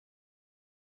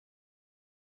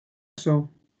so.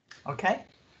 Okay.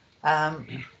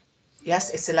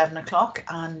 Yes, it's 11 o'clock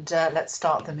and let's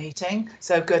start the meeting.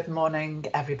 So good morning,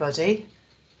 everybody.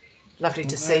 Lovely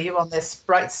to see you on this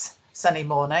bright, sunny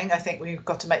morning. I think we've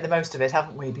got to make the most of it,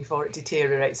 haven't we, before it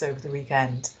deteriorates over the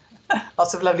weekend.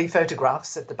 Lots of lovely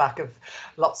photographs at the back of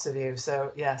lots of you.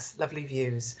 So yes, lovely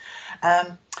views.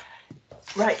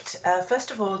 Right,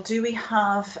 first of all, do we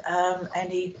have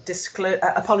any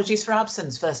apologies for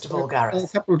absence, first of all, Gareth? A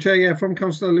couple, Chair, yeah, from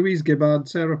Councillor Louise Gibbard,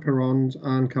 Sarah Perrond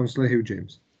and Councillor Hugh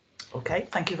James. Okay,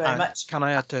 thank you very much. Can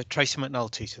I add Tracy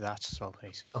McNulty to that as well,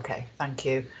 please? Okay, thank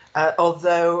you.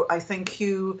 Although I think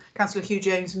Councillor Hugh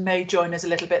James may join us a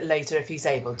little bit later if he's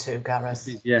able to, Gareth.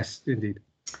 Yes, indeed.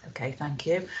 Okay, thank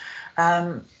you.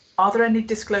 Are there any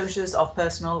disclosures of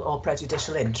personal or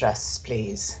prejudicial interests,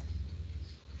 please?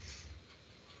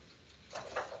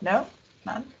 No?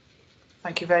 None?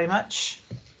 Thank you very much.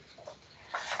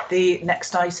 The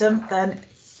next item then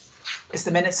is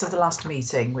the minutes of the last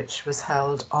meeting, which was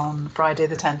held on Friday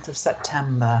the 10th of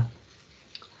September.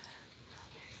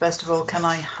 First of all, can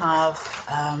I have,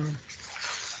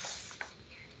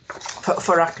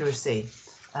 for accuracy,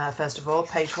 first of all,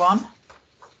 page 1,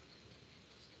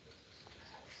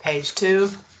 page 2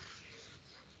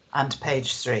 and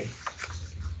page 3.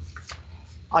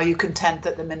 Are you content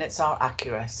that the minutes are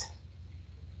accurate?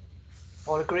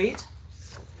 All agreed?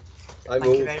 Thank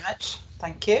you very much.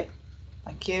 Thank you.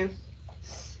 Thank you.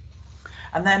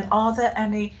 And then are there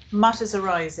any matters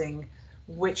arising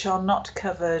which are not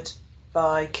covered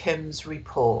by Kim's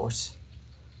report?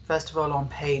 First of all, on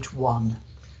page 1.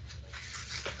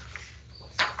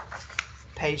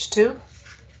 Page 2.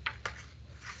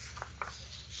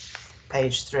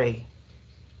 Page 3.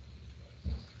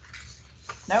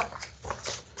 No.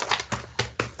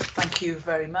 Thank you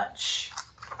very much.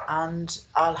 And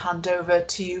I'll hand over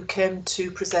to you, Kim,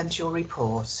 to present your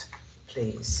report,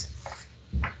 please.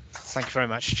 Thank you very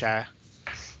much, Chair.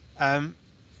 I'm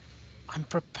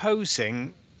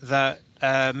proposing that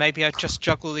maybe I just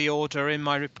juggle the order in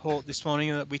my report this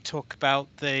morning, and that we talk about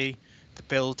the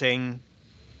building,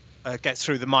 get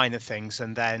through the minor things,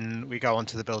 and then we go on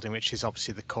to the building, which is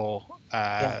obviously the core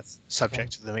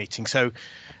subject of the meeting. So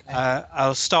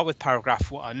I'll start with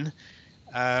paragraph 1,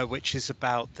 which is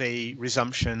about the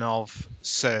resumption of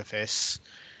service.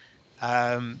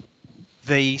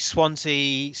 The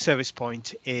Swansea service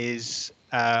point is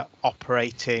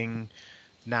operating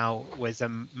now with a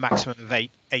maximum of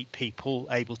eight people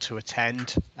able to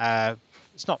attend.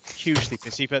 It's not hugely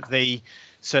busy, but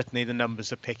certainly the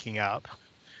numbers are picking up.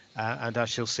 And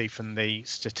as you'll see from the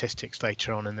statistics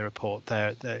later on in the report,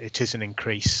 there it is an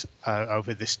increase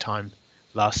over this time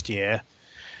last year.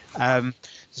 I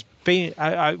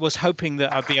was hoping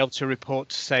that I'd be able to report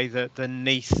to say that the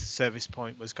Neath service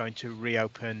point was going to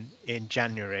reopen in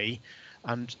January,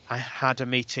 and I had a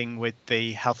meeting with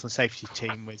the health and safety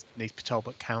team with Neath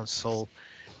Talbot Council.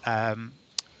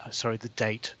 Sorry, the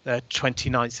date,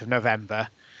 29th of November,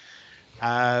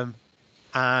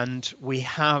 and we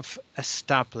have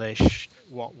established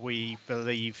what we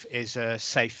believe is a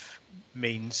safe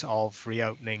means of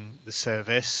reopening the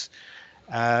service.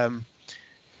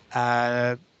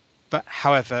 But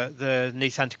however, the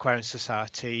Neath Antiquarian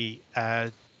Society,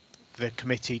 the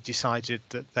committee decided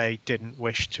that they didn't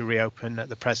wish to reopen at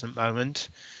the present moment,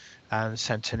 and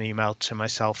sent an email to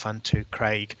myself and to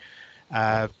Craig.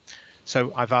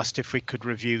 So I've asked if we could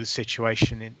review the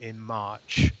situation in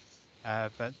March,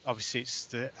 but obviously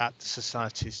it's at the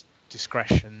Society's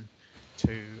discretion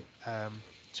to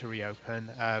reopen.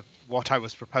 What I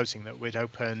was proposing that we'd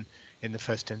open in the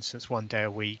first instance 1 day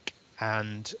a week,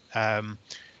 and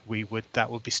that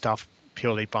would be staffed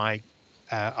purely by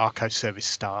Arco service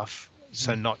staff,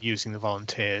 so not using the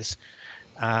volunteers.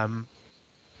 There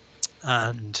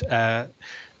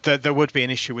would be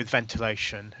an issue with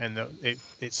ventilation, and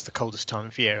it's the coldest time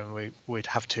of year, and we'd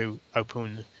have to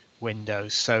open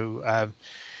windows. So,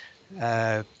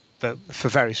 but for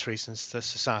various reasons, the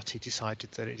Society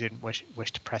decided that it didn't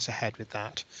wish to press ahead with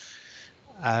that.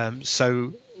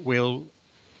 So we'll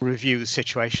review the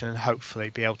situation and hopefully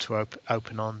be able to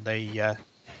open on the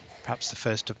perhaps the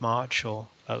 1st of March or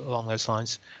along those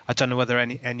lines. I don't know whether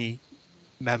any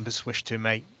members wish to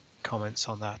make comments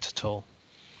on that at all.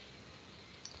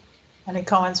 Any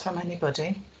comments from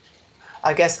anybody?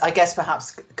 I guess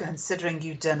perhaps considering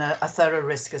you'd done a thorough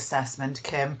risk assessment,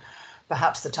 Kim,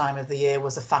 perhaps the time of the year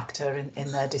was a factor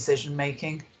in their decision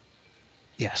making.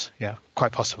 Yes, yeah,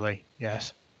 quite possibly,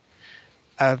 yes.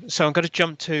 So I'm going to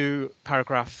jump to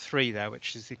paragraph 3 there,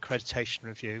 which is the accreditation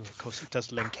review. Of course, it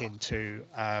does link into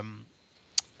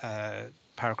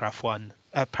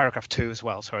paragraph 2 as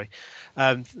well. Sorry,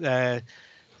 the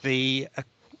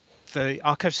The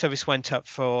Archive Service went up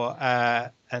for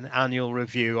an annual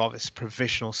review of its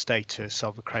provisional status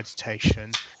of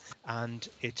accreditation, and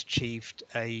it achieved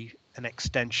an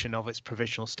extension of its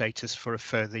provisional status for a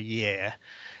further year.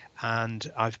 And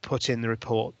I've put in the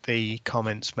report the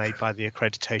comments made by the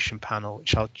accreditation panel,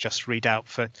 which I'll just read out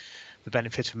for the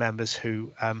benefit of members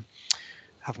who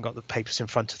haven't got the papers in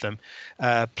front of them.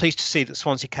 Pleased to see that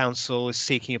Swansea Council is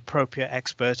seeking appropriate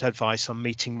expert advice on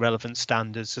meeting relevant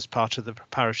standards as part of the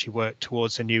preparatory work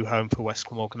towards a new home for West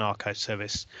Glamorgan Archive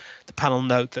Service. The panel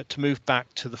note that to move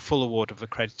back to the full award of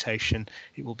accreditation,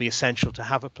 it will be essential to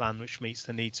have a plan which meets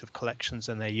the needs of collections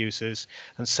and their users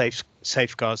and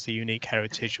safeguards the unique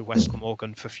heritage of West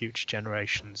Glamorgan for future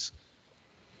generations.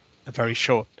 A very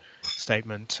short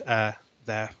statement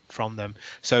there from them.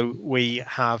 So we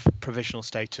have provisional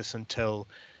status until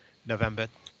November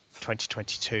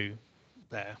 2022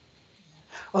 there.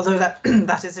 Although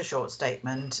that is a short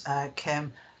statement,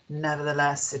 Kim,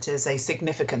 nevertheless, it is a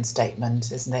significant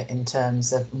statement, isn't it, in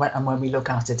terms of when we look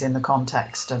at it in the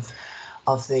context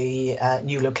of the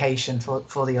new location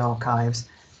for the archives.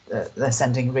 They're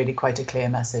sending really quite a clear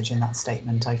message in that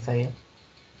statement, I feel.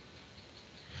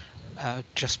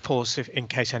 Just pause in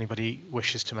case anybody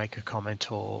wishes to make a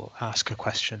comment or ask a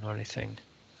question or anything.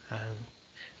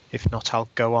 If not, I'll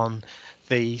go on.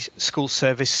 The school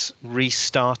service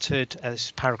restarted as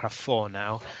paragraph 4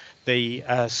 now. The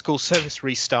school service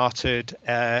restarted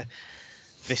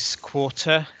this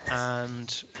quarter,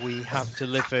 and we have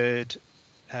delivered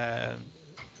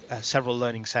several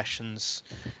learning sessions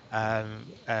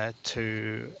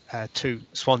to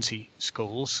Swansea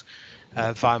schools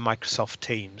via Microsoft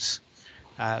Teams.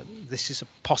 This is a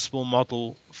possible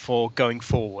model for going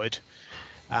forward,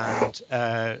 and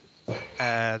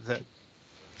that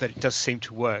it does seem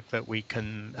to work, that we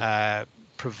can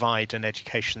provide an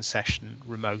education session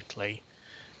remotely,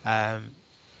 and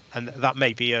that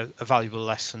may be a valuable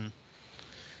lesson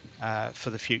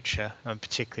for the future, and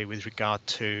particularly with regard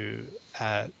to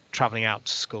travelling out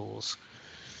to schools.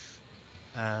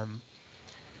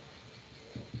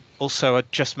 Also,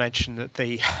 I'd just mentioned that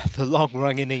the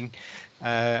long-running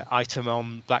item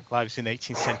on Black Lives in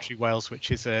 18th Century Wales,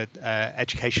 which is a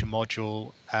education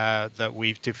module that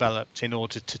we've developed in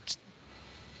order to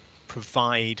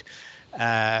provide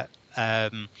a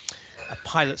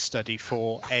pilot study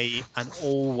for an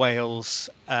all Wales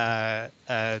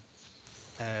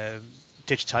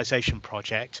digitisation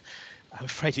project. I'm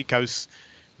afraid it goes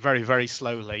very, very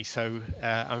slowly, so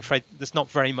I'm afraid there's not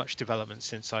very much development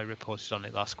since I reported on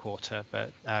it last quarter,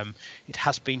 but it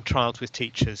has been trialled with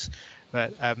teachers.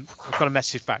 But I've got a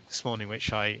message back this morning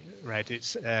which I read.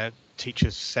 It's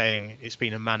teachers saying it's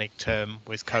been a manic term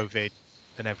with COVID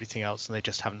and everything else, and they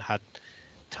just haven't had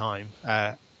time.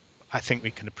 I think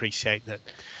we can appreciate that,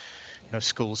 you know,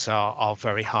 schools are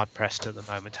very hard pressed at the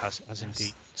moment, as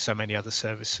indeed so many other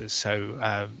services.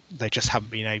 So they just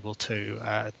haven't been able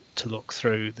to look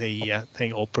through the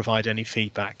thing or provide any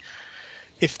feedback.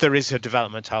 If there is a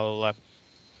development, I'll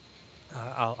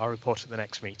report at the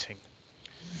next meeting.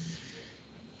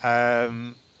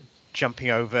 Jumping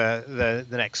over the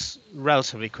next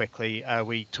relatively quickly,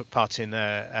 we took part in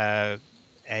a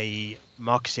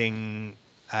marketing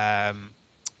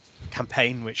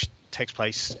campaign which takes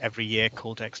place every year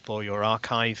called Explore Your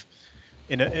Archive,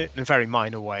 in a very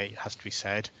minor way, it has to be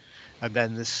said. And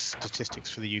then the statistics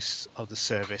for the use of the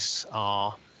service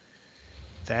are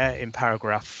there in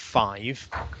paragraph 5.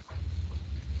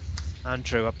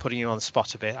 Andrew, I'm putting you on the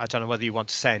spot a bit. I don't know whether you want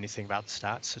to say anything about the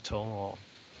stats at all, or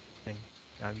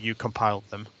you compiled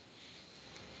them.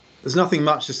 There's nothing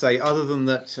much to say other than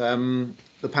that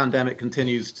the pandemic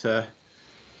continues to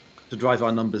drive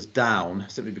our numbers down,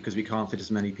 simply because we can't fit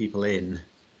as many people in.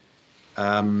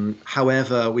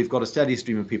 However, we've got a steady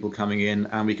stream of people coming in,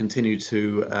 and we continue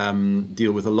to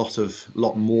deal with a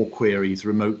lot more queries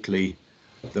remotely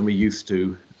than we used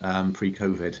to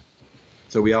pre-COVID.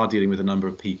 So we are dealing with a number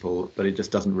of people, but it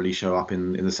just doesn't really show up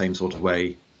in the same sort of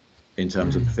way in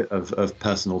terms of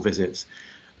personal visits.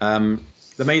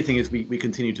 The main thing is we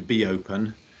continue to be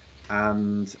open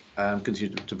and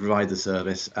continue to provide the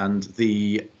service, and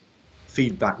the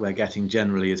feedback we're getting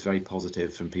generally is very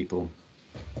positive from people.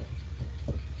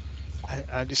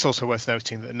 And it's also worth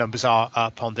noting that the numbers are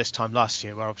up on this time last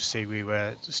year, where obviously we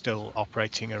were still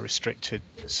operating a restricted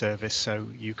service. So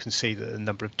you can see that the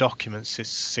number of documents is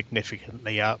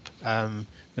significantly up. The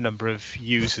number of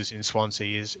users in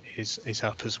Swansea is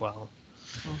up as well.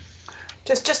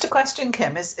 Just a question,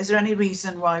 Kim. Is there any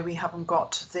reason why we haven't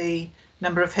got the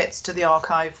number of hits to the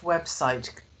archive website?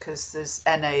 Because there's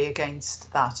NA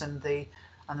against that and the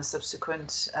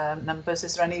subsequent numbers.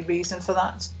 Is there any reason for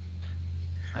that?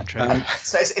 Andrew.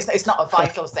 So it's not a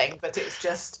vital thing, but it's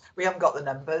just we haven't got the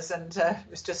numbers, and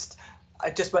it's just I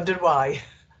just wondered why.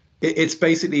 It's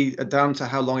basically down to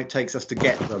how long it takes us to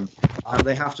get them. And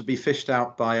they have to be fished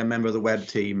out by a member of the web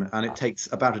team, and it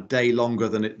takes about a day longer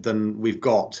than we've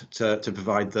got to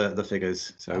provide the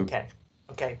figures. So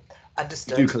okay,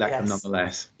 understood. We do collect them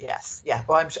nonetheless. Yes, yeah.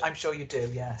 Well, I'm sure you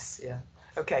do. Yes, yeah.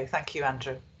 Okay, thank you,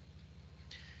 Andrew.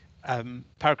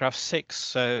 Paragraph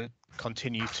 6,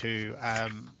 continue to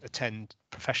attend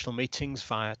professional meetings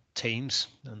via Teams,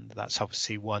 and that's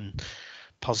obviously one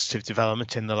positive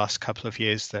development in the last couple of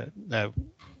years, that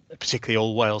particularly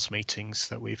all Wales meetings,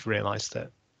 that we've realised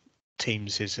that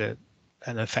Teams is an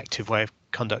effective way of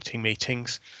conducting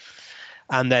meetings.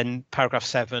 And then paragraph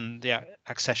 7, the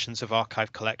accessions of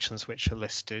archive collections, which are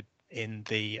listed in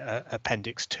the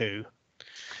appendix 2.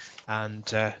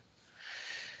 And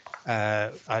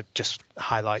I just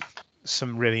highlight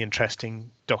some really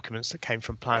interesting documents that came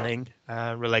from planning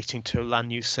relating to a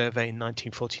land use survey in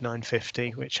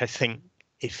 1949-50, which I think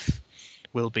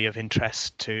will be of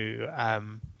interest to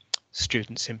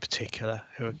students in particular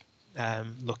who are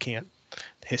looking at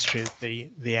the history of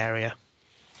the area.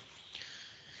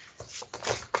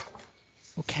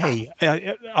 Okay,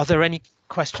 are there any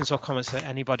questions or comments that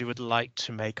anybody would like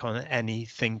to make on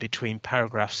anything between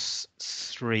paragraphs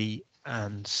 3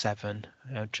 and 7?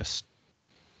 Just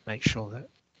make sure that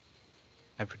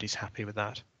everybody's happy with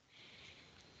that.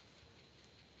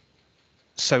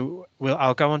 So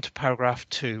I'll go on to paragraph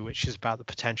 2, which is about the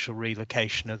potential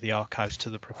relocation of the archives to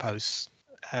the proposed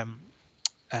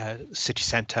city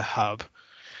centre hub.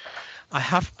 I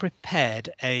have prepared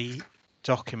a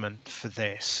document for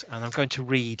this, and I'm going to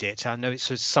read it. I know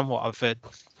it's somewhat of a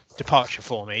departure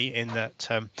for me in that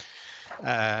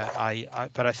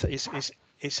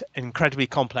it's an incredibly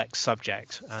complex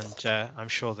subject, and I'm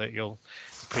sure that you'll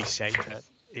appreciate that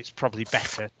it's probably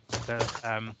better that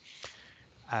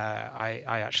I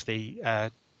actually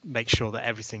make sure that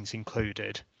everything's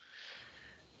included.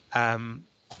 And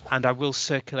I will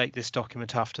circulate this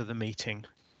document after the meeting,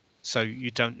 so you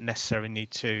don't necessarily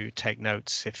need to take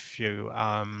notes if you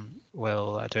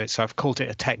will do it. So I've called it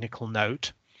a technical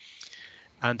note,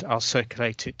 and I'll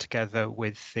circulate it together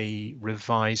with the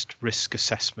revised risk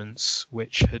assessments,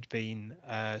 which had been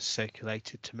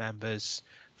circulated to members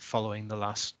following the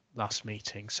last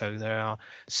meeting. So there are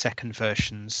second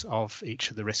versions of each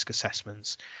of the risk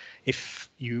assessments. If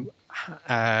you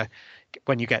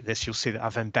when you get this, you'll see that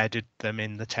I've embedded them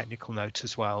in the technical note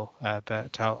as well,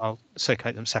 but I'll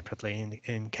circulate them separately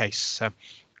in case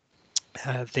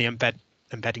the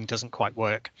embedding doesn't quite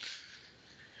work.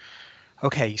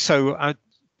 Okay, so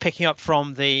picking up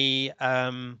from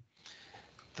from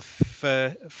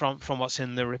what's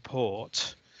in the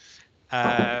report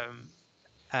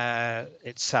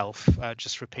itself,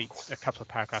 just repeat a couple of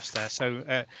paragraphs there.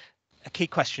 So a key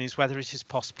question is whether it is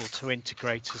possible to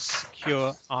integrate a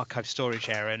secure archive storage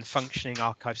area and functioning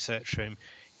archive search room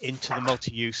into the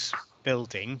multi-use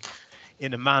building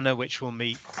in a manner which will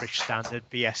meet British Standard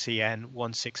BSEN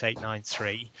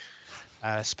 16893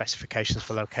 specifications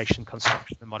for location,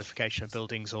 construction and modification of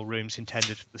buildings or rooms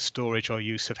intended for the storage or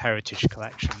use of heritage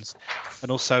collections, and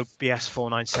also BS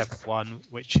 4971,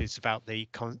 which is about the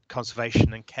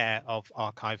conservation and care of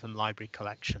archive and library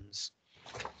collections.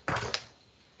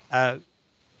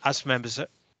 As members are,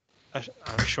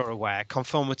 I'm sure, aware,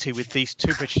 conformity with these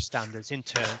two British standards in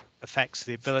turn affects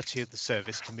the ability of the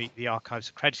service to meet the Archives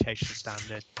accreditation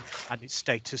standard and its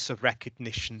status of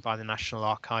recognition by the National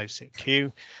Archives at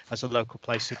Kew as a local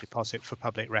place of deposit for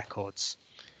public records.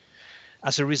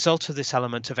 As a result of this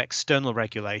element of external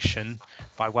regulation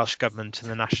by Welsh Government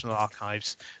and the National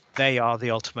Archives, they are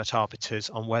the ultimate arbiters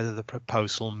on whether the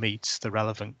proposal meets the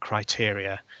relevant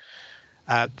criteria.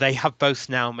 They have both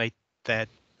now made their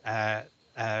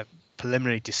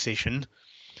preliminary decision,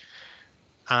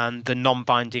 and the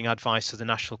non-binding advice of the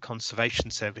National Conservation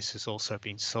Service has also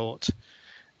been sought.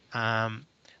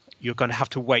 You're going to have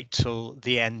to wait till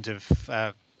the end of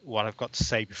what I've got to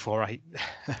say before I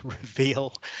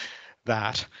reveal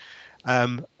that.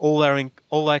 All their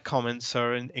comments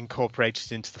are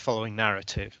incorporated into the following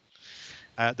narrative.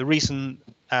 The reason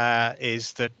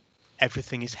is that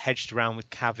everything is hedged around with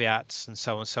caveats and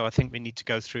so on. So I think we need to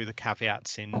go through the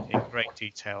caveats in great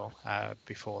detail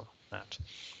before that.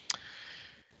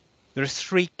 There are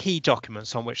three key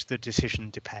documents on which the decision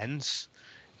depends: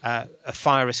 a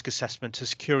fire risk assessment, a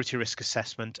security risk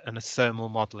assessment, and a thermal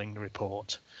modelling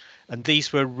report. And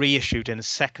these were reissued in a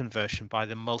second version by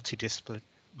the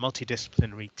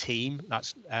multidisciplinary team.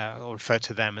 That's I'll refer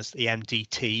to them as the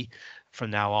MDT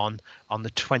from now on the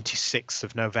 26th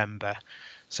of November.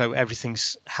 So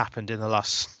everything's happened in the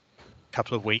last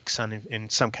couple of weeks, and in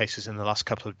some cases in the last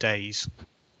couple of days.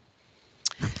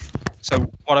 So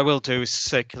what I will do is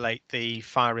circulate the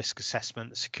fire risk assessment,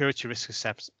 the security risk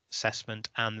assessment,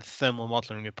 and the thermal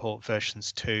modelling report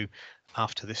versions 2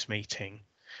 after this meeting.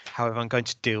 However, I'm going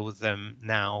to deal with them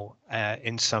now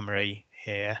in summary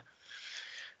here.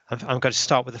 I'm going to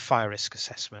start with the fire risk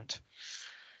assessment.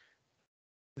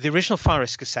 The original fire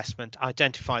risk assessment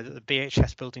identified that the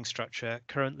BHS building structure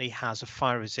currently has a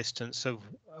fire resistance of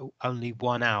only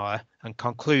 1 hour, and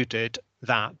concluded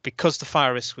that because the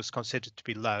fire risk was considered to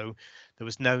be low, there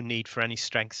was no need for any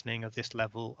strengthening of this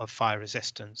level of fire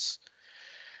resistance.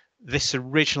 This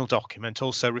original document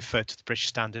also referred to the British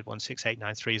Standard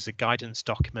 16893 as a guidance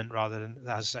document rather than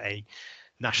as a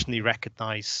nationally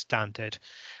recognised standard.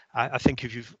 I think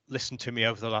if you've listened to me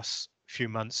over the last few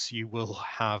months, you will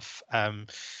have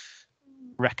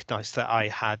recognised that I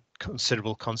had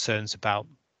considerable concerns about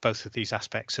both of these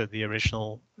aspects of the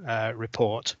original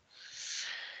report.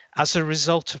 As a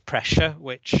result of pressure,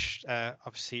 which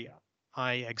obviously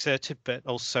I exerted, but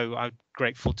also I'm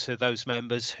grateful to those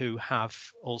members who have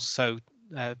also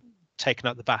taken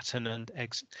up the baton and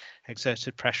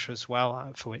exerted pressure as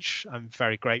well, for which I'm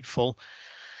very grateful.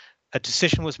 A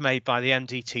decision was made by the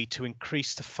MDT to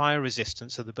increase the fire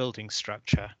resistance of the building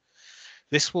structure.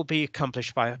 This will be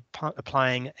accomplished by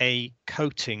applying a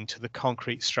coating to the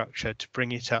concrete structure to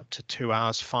bring it up to 2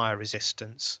 hours fire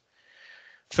resistance.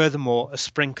 Furthermore, a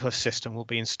sprinkler system will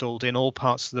be installed in all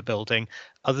parts of the building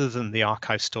other than the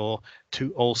archive store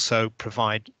to also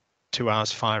provide 2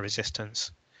 hours fire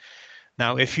resistance.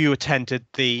 Now, if you attended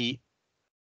the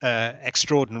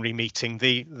extraordinary meeting,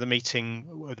 the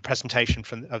presentation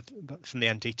from the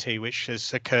NDT, which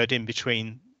has occurred in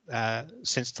between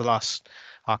since the last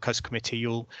Archives Committee,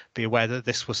 you'll be aware that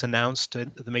this was announced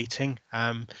at the meeting.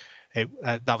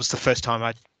 That was the first time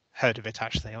I'd heard of it,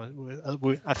 actually.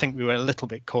 I think we were a little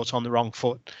bit caught on the wrong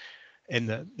foot in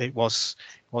that it was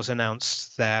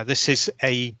announced there. This is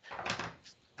a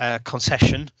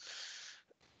concession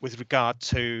with regard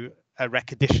to a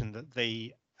recognition that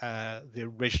the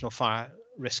original fire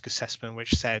risk assessment,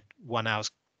 which said 1 hour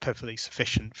is perfectly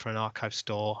sufficient for an archive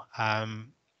store,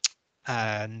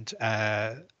 and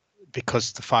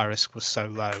because the fire risk was so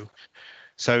low.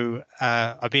 So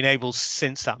I've been able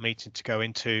since that meeting to go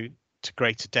into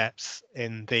greater depth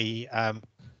in the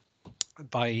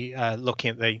by looking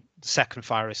at the second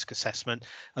fire risk assessment,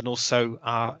 and also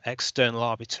our external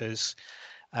arbiters,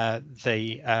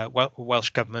 the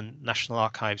Welsh Government National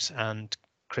Archives and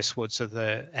Chris Woods of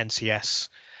the NCS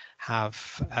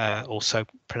have also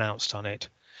pronounced on it.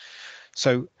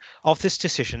 So of this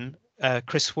decision,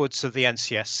 Chris Woods of the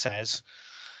NCS says,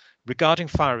 regarding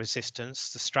fire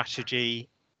resistance, the strategy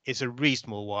is a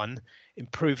reasonable one,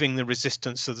 improving the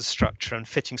resistance of the structure and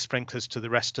fitting sprinklers to the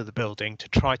rest of the building to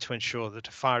try to ensure that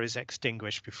a fire is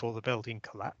extinguished before the building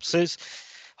collapses.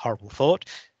 Horrible thought.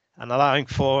 And allowing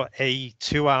for a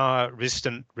 2 hour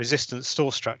resistant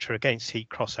store structure against heat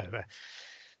crossover.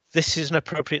 This is an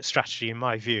appropriate strategy in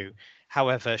my view.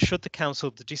 However, should the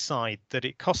council decide that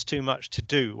it costs too much to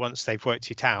do once they've worked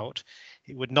it out,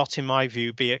 it would not, in my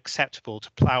view, be acceptable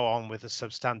to plough on with a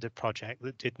substandard project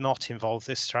that did not involve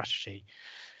this strategy.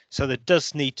 So there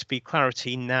does need to be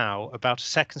clarity now about a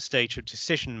second stage of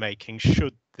decision making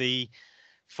should the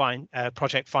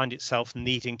project find itself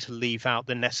needing to leave out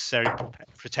the necessary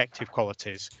protective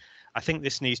qualities. I think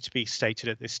this needs to be stated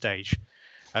at this stage.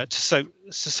 To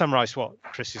summarise what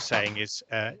Chris is saying is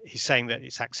he's saying that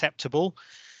it's acceptable,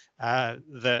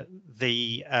 the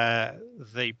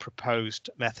proposed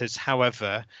methods.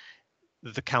 However,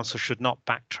 the council should not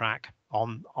backtrack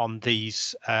on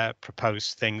these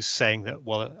proposed things, saying that,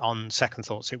 well, on second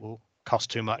thoughts, it will cost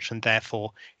too much, and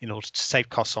therefore, in order to save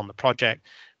costs on the project,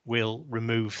 we'll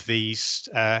remove these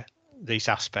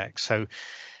aspects. So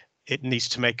it needs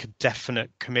to make a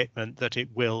definite commitment that it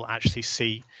will actually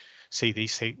see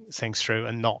these things through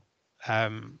and not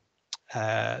backtrack.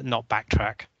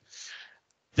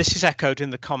 This is echoed in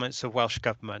the comments of Welsh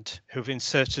Government, who've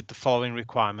inserted the following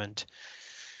requirement.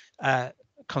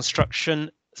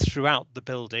 Construction throughout the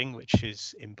building, which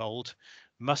is in bold,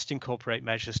 must incorporate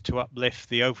measures to uplift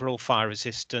the overall fire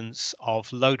resistance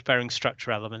of load-bearing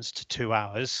structure elements to 2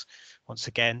 hours. Once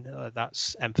again,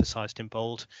 that's emphasised in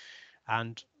bold.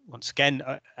 And once again,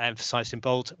 emphasised in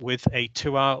bold, with a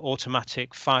 2 hour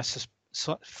automatic fire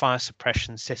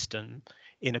suppression system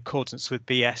in accordance with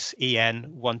BSEN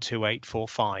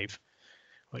 12845,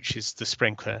 which is the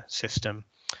sprinkler system.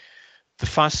 The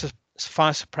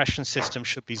fire suppression system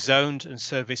should be zoned and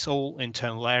service all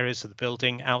internal areas of the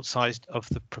building outside of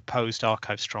the proposed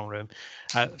archive strong room.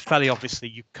 Fairly obviously,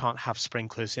 you can't have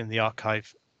sprinklers in the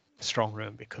archive strong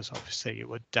room, because obviously it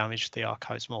would damage the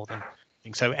archives more than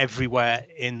anything. So everywhere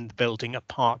in the building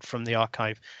apart from the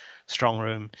archive strong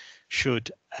room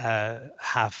should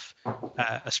have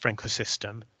a sprinkler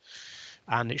system,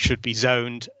 and it should be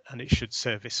zoned, and it should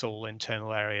service all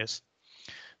internal areas.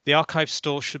 The archive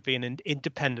store should be an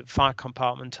independent fire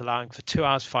compartment allowing for 2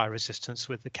 hours fire resistance,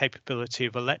 with the capability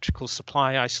of electrical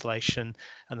supply isolation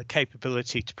and the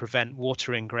capability to prevent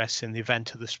water ingress in the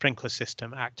event of the sprinkler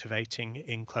system activating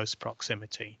in close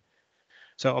proximity.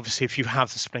 So obviously if you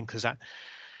have the sprinklers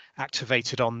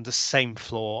activated on the same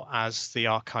floor as the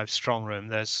archive strong room,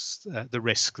 there's the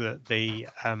risk that the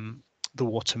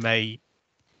water may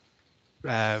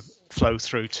flow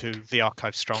through to the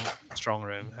archive strong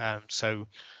room. So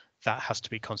that has to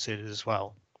be considered as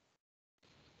well.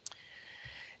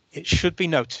 It should be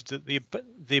noted that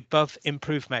the above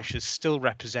improved measures still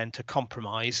represent a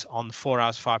compromise on the 4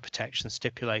 hours fire protection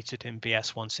stipulated in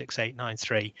BS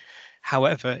 16893.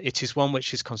 However, it is one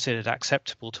which is considered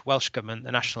acceptable to Welsh Government,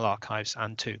 the National Archives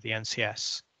and to the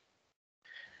NCS.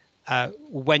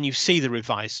 When you see the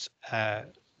revised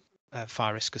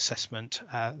fire risk assessment,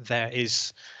 there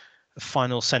is a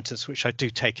final sentence which I do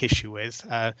take issue with.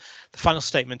 The final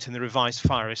statement in the revised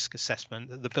fire risk assessment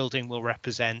that the building will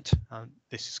represent,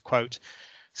 this is quote,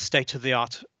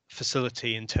 state-of-the-art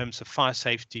facility in terms of fire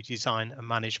safety design and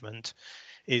management,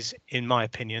 is, in my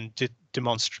opinion,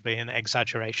 demonstrably an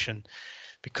exaggeration,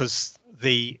 because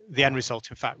the end result,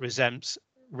 in fact,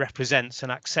 represents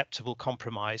an acceptable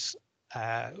compromise,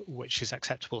 which is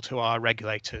acceptable to our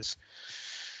regulators.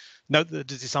 Note that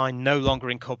the design no longer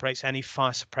incorporates any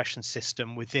fire suppression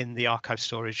system within the archive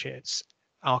storage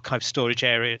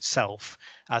area itself,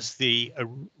 as the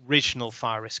original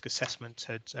fire risk assessment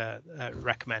had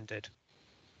recommended.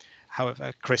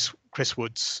 However, Chris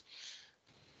Woods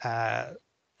said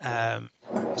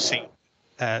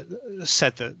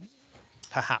that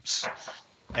perhaps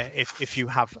if you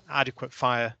have adequate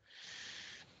fire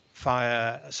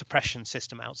suppression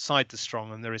system outside the strong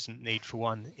room, there isn't need for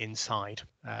one inside,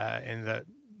 in that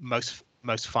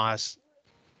most fires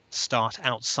start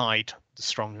outside the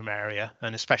strong room area,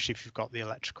 and especially if you've got the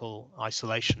electrical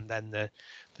isolation, then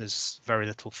there's very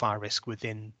little fire risk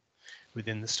within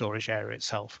the storage area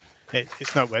itself.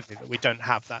 It's noteworthy that we don't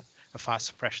have a fire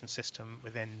suppression system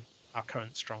within our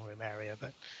current strong room area,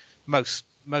 but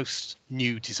most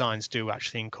new designs do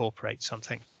actually incorporate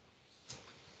something.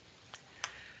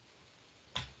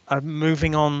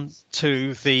 Moving on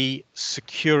to the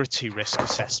security risk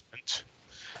assessment,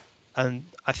 and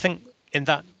I think in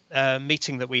that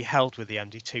meeting that we held with the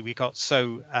MDT, we got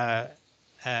so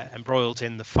embroiled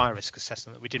in the fire risk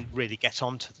assessment that we didn't really get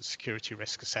onto the security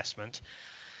risk assessment.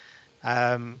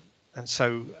 And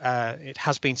so it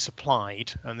has been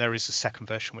supplied, and there is a second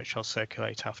version which I'll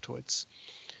circulate afterwards.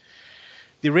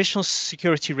 The original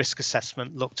security risk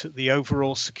assessment looked at the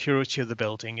overall security of the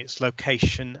building, its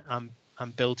location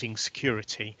and building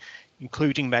security,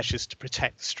 including measures to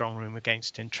protect the strong room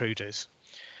against intruders.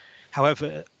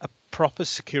 However, a proper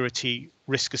security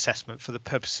risk assessment for the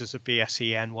purposes of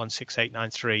BSEN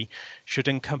 16893 should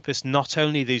encompass not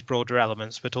only these broader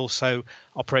elements, but also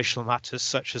operational matters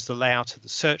such as the layout of the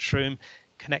search room,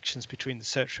 connections between the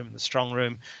search room and the strong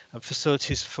room, and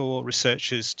facilities for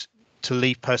researchers to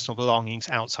leave personal belongings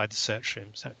outside the search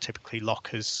room, so typically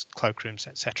lockers, cloakrooms,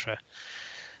 etc.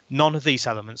 None of these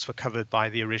elements were covered by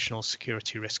the original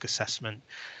security risk assessment.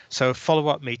 So a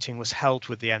follow-up meeting was held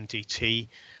with the MDT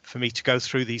for me to go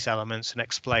through these elements and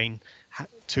explain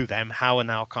to them how an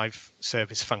archive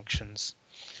service functions.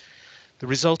 The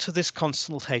result of this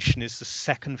consultation is the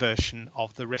second version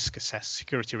of the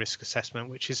security risk assessment,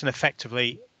 which is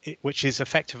effectively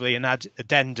an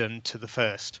addendum to the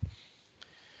first.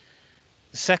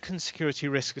 The second security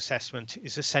risk assessment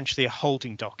is essentially a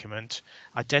holding document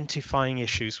identifying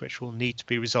issues which will need to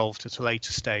be resolved at a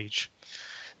later stage.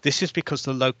 This is because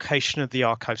the location of the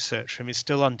archive search room is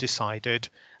still undecided,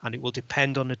 and it will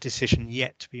depend on a decision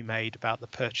yet to be made about the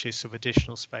purchase of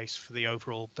additional space for the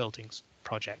overall buildings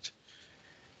project.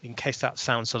 In case that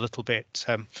sounds a little bit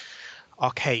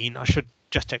arcane, I should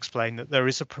just explain that there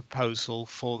is a proposal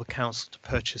for the council to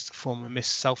purchase the former Miss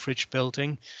Selfridge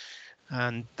building,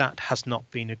 and that has not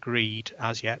been agreed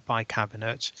as yet by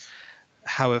Cabinet.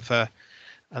 However,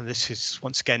 and this is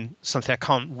once again something I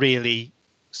can't really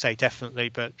say definitely,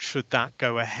 but should that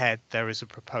go ahead, there is a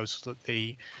proposal that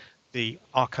the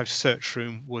archive search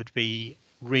room would be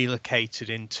relocated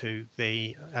into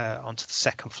onto the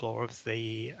second floor of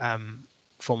the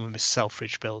former Miss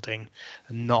Selfridge building,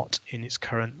 and not in its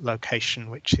current location,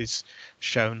 which is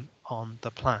shown on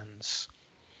the plans.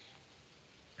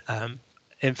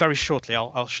 in very shortly,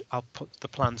 I'll put the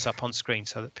plans up on screen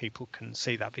so that people can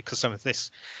see that, because some of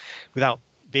this, without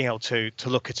being able to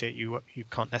look at it, you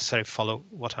can't necessarily follow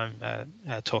what I'm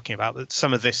talking about. But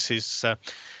some of this is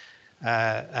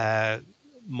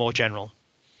more general.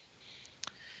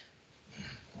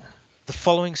 The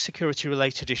following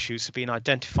security-related issues have been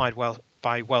identified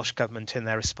by Welsh Government in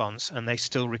their response, and they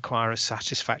still require a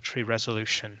satisfactory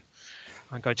resolution.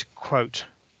 I'm going to quote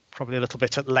probably a little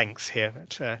bit at length here,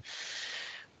 but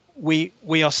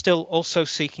we are still also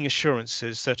seeking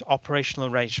assurances that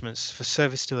operational arrangements for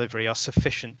service delivery are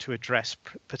sufficient to address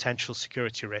potential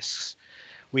security risks.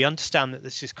 We understand that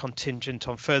this is contingent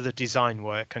on further design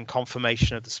work and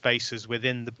confirmation of the spaces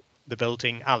within the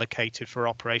building allocated for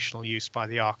operational use by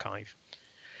the archive.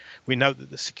 We note that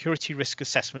the security risk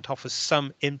assessment offers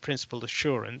some in-principle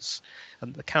assurance,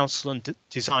 and the council and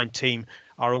design team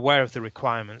are aware of the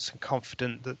requirements and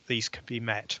confident that these can be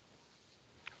met.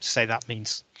 To say that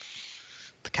means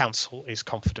the council is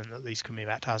confident that these can be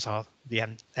met, as are the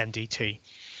NDT.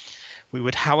 We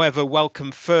would, however,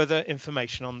 welcome further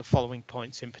information on the following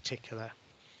points in particular.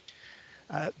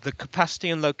 The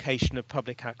capacity and location of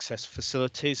public access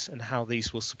facilities and how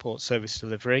these will support service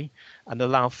delivery and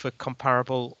allow for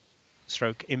comparable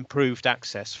 / improved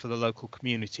access for the local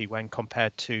community when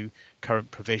compared to current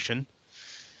provision.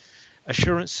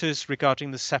 Assurances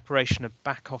regarding the separation of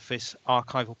back office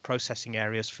archival processing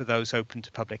areas for those open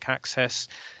to public access,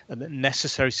 and that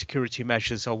necessary security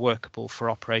measures are workable for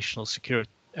operational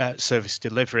service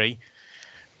delivery.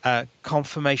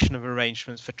 Confirmation of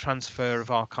arrangements for transfer of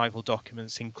archival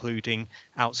documents, including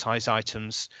outsized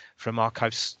items from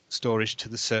archive storage to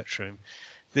the search room.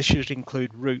 This should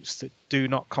include routes that do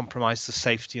not compromise the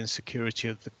safety and security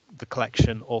of the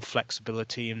collection or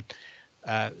flexibility in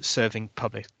serving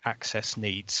public access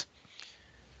needs.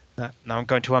 Now I'm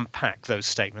going to unpack those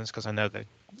statements because I know they're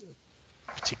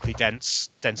particularly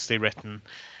densely written,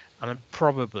 and I'm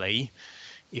probably,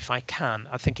 if I can,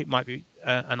 I think it might be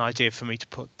an idea for me to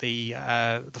put the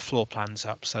floor plans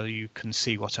up so you can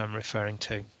see what I'm referring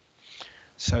to.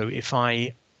 So if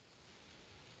I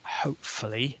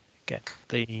hopefully get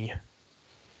the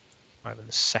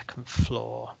second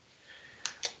floor.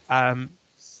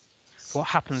 What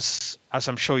happens, as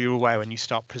I'm sure you're aware, when you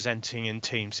start presenting in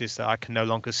Teams, is that I can no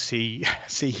longer see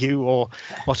you or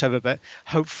whatever, but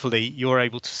hopefully you're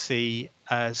able to see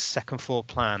a second floor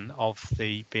plan of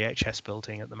the BHS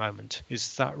building at the moment.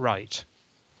 Is that right?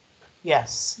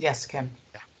 Yes, Kim.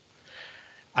 Yeah.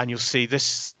 And you'll see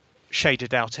this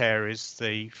shaded out area is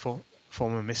the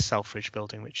former Miss Selfridge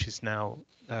building, which is now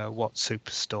Watt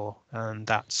Superstore, and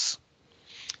that's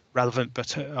relevant,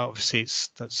 but obviously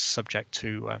that's subject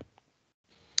to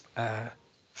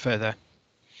further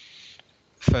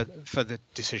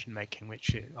decision making,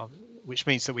 which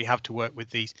means that we have to work with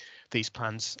these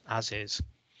plans as is.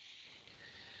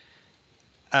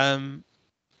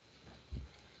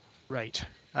 Right.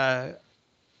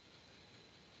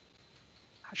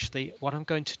 Actually, what I'm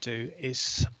going to do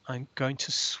is I'm going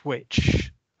to switch.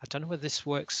 I don't know whether this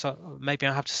works. So maybe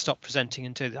I have to stop presenting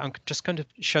and do that. I'm just going to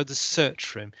show the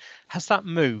search room. Has that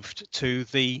moved to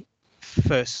the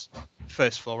first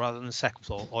floor rather than the second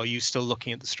floor, or are you still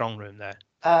looking at the strong room there?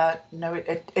 No,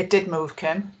 it did move,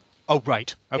 Kim. Oh,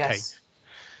 right. Okay. Yes.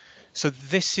 So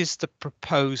this is the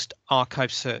proposed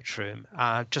archive search room.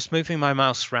 Just moving my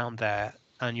mouse around there,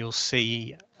 and you'll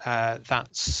see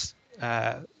that's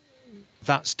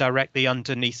directly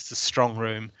underneath the strong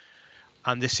room,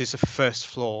 and this is a first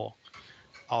floor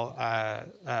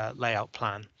layout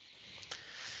plan.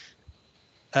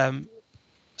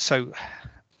 So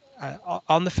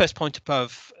on the first point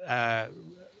above,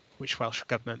 which Welsh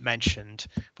Government mentioned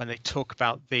when they talk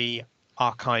about the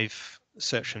archive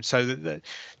search room. So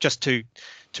just to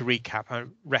recap, I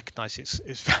recognise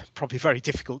it's probably very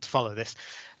difficult to follow this,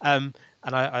 and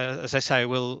as I say, I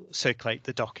will circulate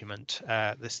the document,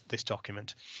 this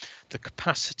document. The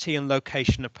capacity and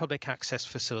location of public access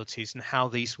facilities and how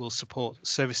these will support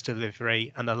service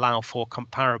delivery and allow for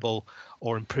comparable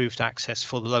or improved access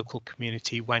for the local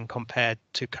community when compared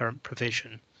to current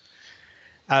provision.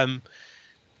 The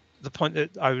point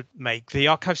that I would make, the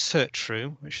archive search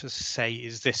room, which as I say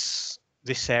is this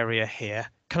area here.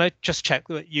 Can I just check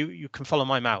that you can follow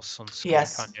my mouse on screen?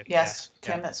 Yes, can't you? yes,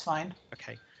 Yeah. Kim, that's fine.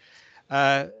 Okay.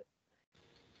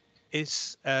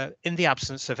 Is in the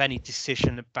absence of any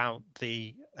decision about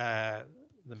the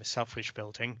Miss Selfridge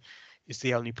building, is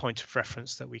the only point of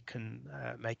reference that we can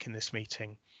make in this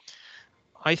meeting.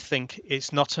 I think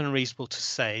it's not unreasonable to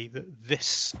say that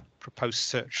this proposed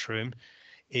search room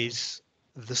is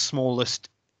the smallest,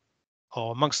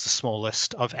 or amongst the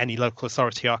smallest, of any local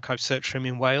authority archive search room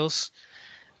in Wales.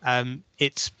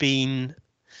 It's been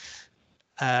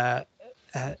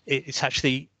it's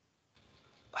actually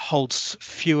holds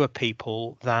fewer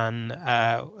people than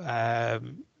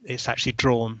it's actually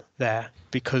drawn there,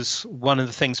 because one of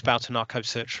the things about an archive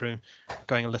search room,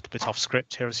 going a little bit off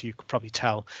script here as you could probably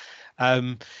tell,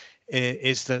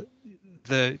 is that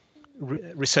the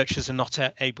researchers are not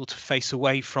able to face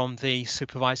away from the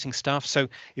supervising staff. So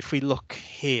if we look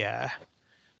here,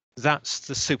 that's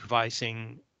the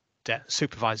supervisor's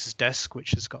desk,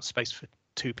 which has got space for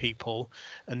 2 people,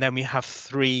 and then we have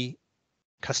 3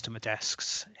 customer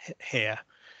desks here.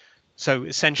 So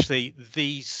essentially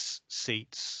these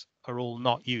seats are all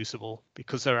not usable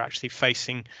because they're actually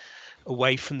facing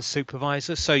away from the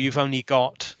supervisor. So you've only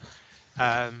got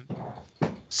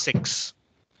 6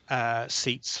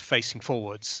 seats facing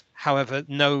forwards. However,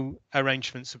 no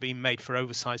arrangements have been made for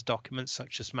oversized documents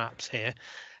such as maps here,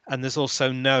 and there's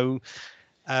also no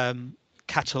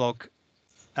catalogue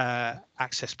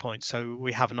access point. So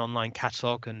we have an online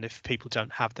catalogue, and if people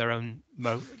don't have their own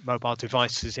mobile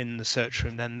devices in the search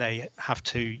room, then they have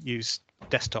to use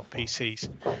desktop PCs.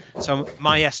 So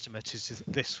my estimate is that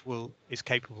this is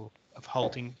capable of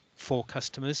holding 4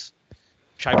 customers,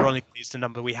 which ironically is the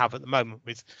number we have at the moment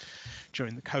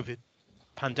during the COVID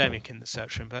pandemic in the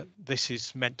search room, but this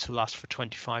is meant to last for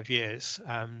 25 years,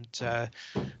 and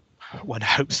one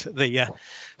hopes that the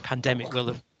pandemic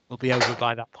will be over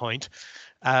by that point.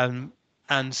 And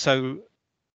so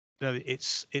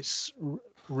it's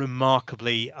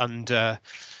remarkably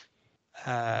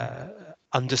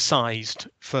undersized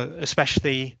for,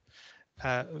 especially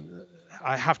I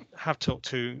have talked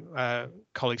to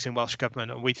colleagues in Welsh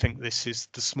Government, and we think this is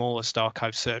the smallest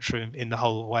archive search room in the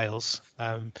whole of Wales.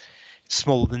 It's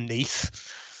smaller than Neath,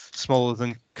 smaller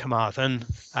than Carmarthen,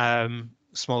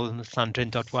 smaller than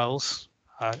Llandrindod Wells.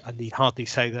 I need hardly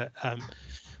say that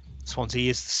Swansea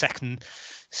is the 2nd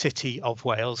city of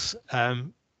Wales.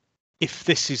 If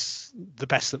this is the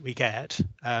best that we get,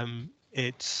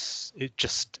 it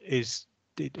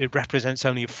represents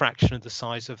only a fraction of the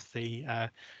size of the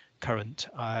current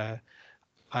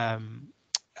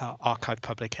archive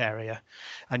public area.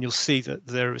 And you'll see that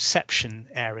the reception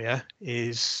area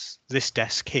is this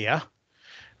desk here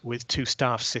with 2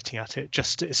 staff sitting at it,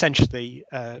 just essentially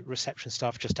reception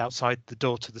staff just outside the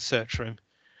door to the search room.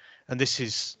 And this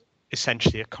is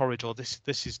essentially a corridor. This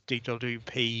is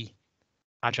DWP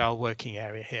agile working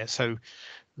area here. So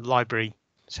the library,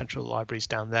 central library's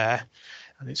down there,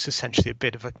 and it's essentially a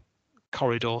bit of a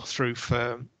corridor through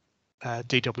for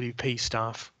DWP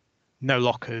staff. No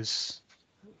lockers,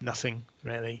 nothing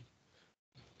really.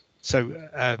 So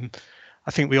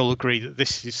I think we all agree that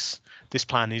this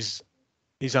plan is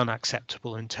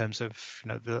unacceptable in terms of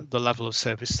the level of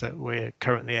service that we're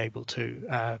currently able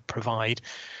to provide,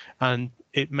 and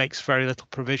it makes very little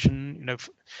provision.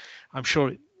 I'm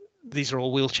sure these are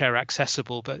all wheelchair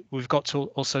accessible, but we've got to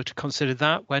also to consider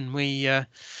that when we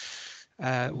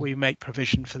make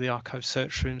provision for the archive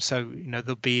search room. So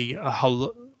there'll be a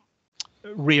whole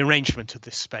rearrangement of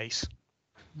this space.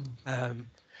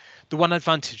 The one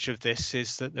advantage of this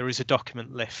is that there is a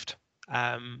document lift,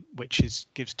 which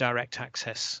gives direct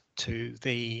access to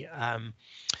the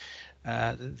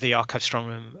archive strong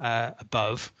room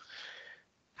above.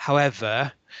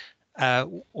 However,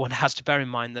 one has to bear in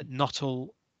mind that not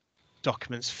all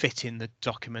documents fit in the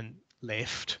document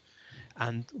lift,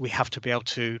 and we have to be able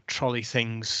to trolley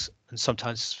things and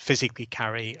sometimes physically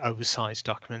carry oversized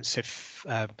documents.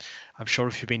 I'm sure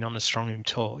if you've been on a strong room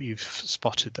tour, you've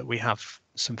spotted that we have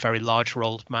some very large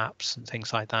rolled maps and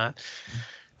things like that.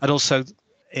 And also,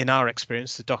 in our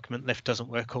experience, the document lift doesn't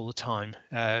work all the time.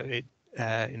 We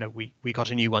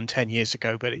got a new one 10 years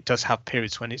ago, but it does have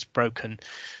periods when it's broken.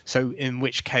 So in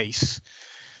which case,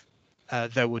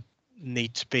 there would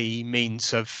need to be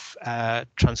means of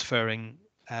transferring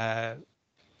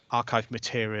archive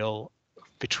material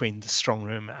between the strong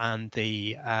room and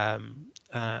the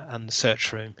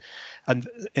search room. And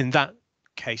in that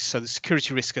case, so the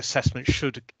security risk assessment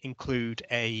should include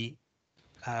a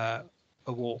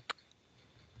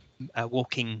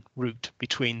walking route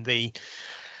between the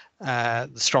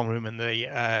strong room and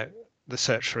the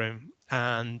search room,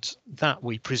 and that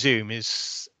we presume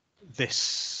is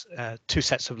this 2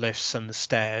 sets of lifts and the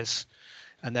stairs,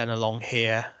 and then along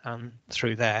here and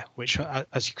through there, which,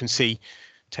 as you can see,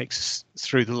 takes us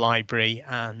through the library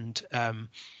and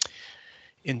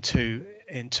into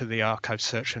the archive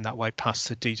search room that way, past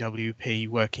the DWP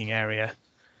working area.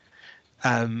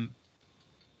 There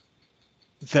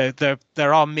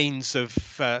are means of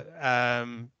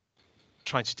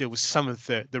trying to deal with some of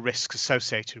the risks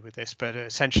associated with this, but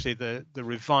essentially the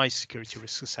revised security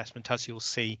risk assessment, as you'll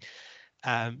see,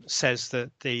 says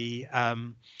that the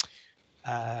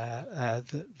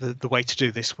way to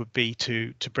do this would be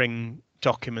to bring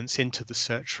documents into the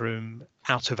search room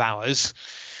out of hours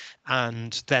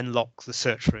and then lock the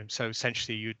search room. So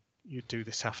essentially you'd do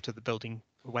this after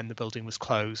when the building was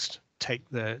closed, take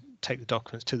the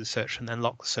documents to the search room, then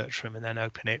lock the search room and then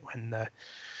open it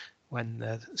when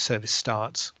the service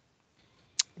starts.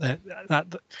 I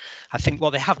think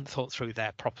what they haven't thought through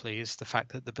there properly is the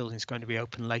fact that the building is going to be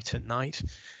open late at night.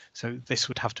 So this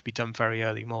would have to be done very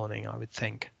early morning, I would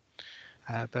think.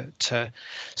 So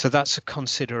that's a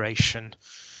consideration.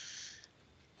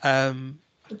 Kim,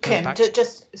 Kim,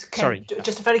 just sorry.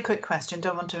 Just a very quick question.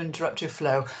 Don't want to interrupt your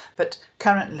flow, but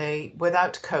currently,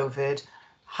 without COVID,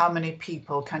 how many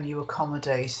people can you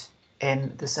accommodate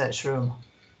in the search room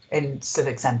in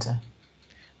Civic Centre?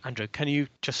 Andrew, can you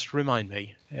just remind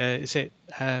me? Is it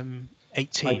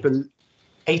 18?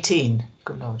 18.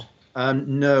 Good Lord.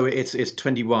 No, it's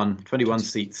 21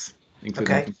 seats,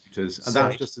 including computers, and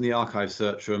that's just in the archive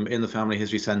search room. In the Family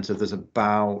History Centre, there's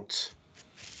about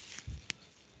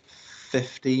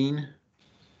 15.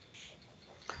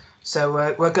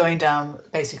 So we're going down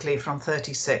basically from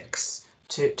 36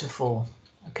 to 4.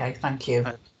 Okay, thank you.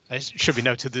 It should be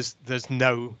noted there's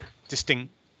no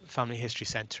distinct Family History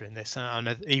Centre in this,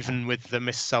 and even with the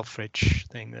Miss Selfridge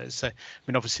thing, there's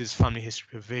obviously there's Family History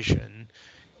provision,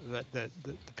 that the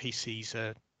PCs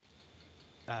are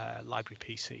library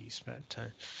PCs, but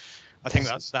I think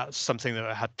that's something that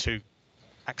I had to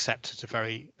accept at a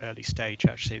very early stage,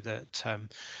 actually, that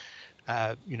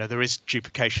there is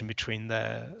duplication between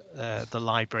the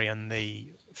library and the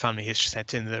Family History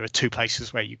Centre, and there are two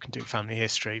places where you can do family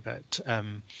history, but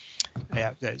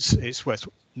it's worth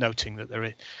noting that there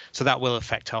is, so that will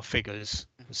affect our figures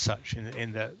as such,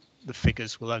 in that the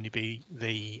figures will only be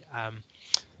the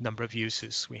number of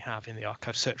users we have in the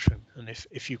archive search room, and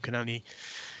if you can only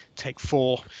take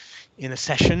 4 in a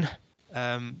session,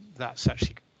 that's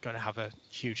actually going to have a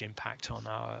huge impact on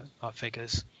our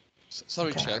figures.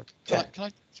 Sorry, Chair. Do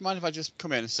you mind if I just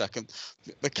come in a second?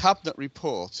 The Cabinet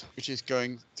report, which is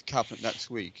going to Cabinet next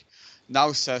week,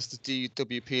 now says the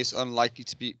DWP is unlikely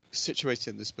to be situated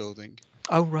in this building.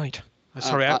 Oh, right.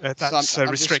 Sorry, that's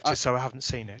restricted, so I haven't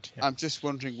seen it. Yeah. I'm just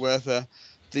wondering whether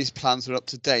these plans are up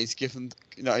to date, given,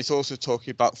 it's also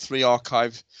talking about 3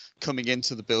 archives coming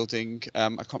into the building. I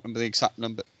can't remember the exact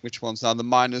number, which ones now. The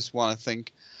Miners one, I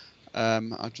think.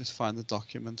 I'll just find the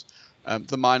document.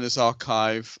 The Miners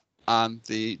Archive and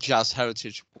the Jazz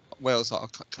Heritage Wales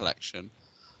Art Collection,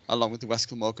 along with the West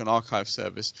Glamorgan Archive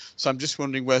Service. So I'm just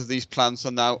wondering whether these plans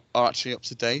are actually up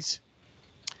to date.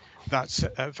 That's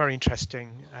very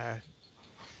interesting.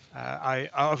 I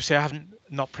haven't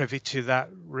not privy to that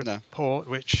report,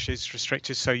 which is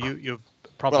restricted. So you're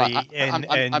probably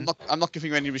I'm not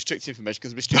giving you any restricted information,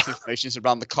 because restricted information is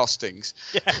around the costings.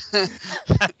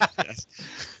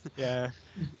 Yeah.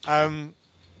 Yeah.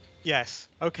 Yes.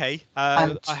 Okay.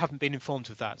 I haven't been informed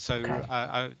of that, so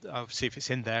I'll see if it's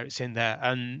in there. It's in there,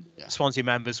 and Swansea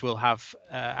members will have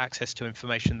access to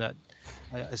information that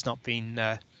has not been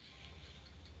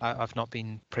I've not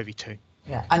been privy to.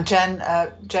 Yeah, and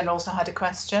Jen also had a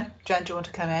question. Jen, do you want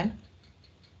to come in?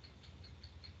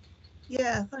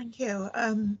 Yeah, thank you.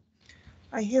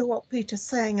 I hear what Peter's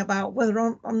saying about whether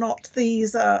or not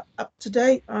these are up to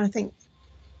date. I think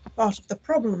part of the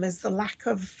problem is the lack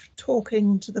of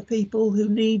talking to the people who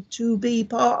need to be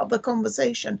part of the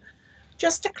conversation.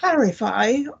 Just to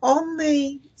clarify, on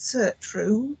the search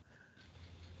room,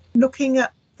 looking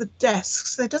at the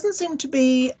desks, there doesn't seem to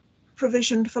be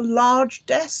provision for large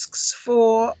desks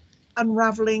for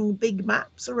unraveling big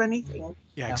maps or anything.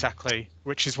 Yeah, exactly.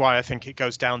 Which is why I think it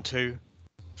goes down to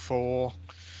 4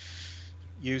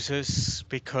 users,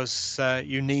 because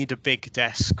you need a big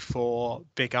desk for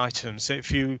big items.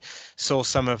 If you saw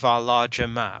some of our larger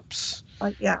maps,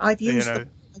 I've used them.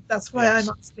 That's why I'm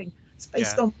asking. It's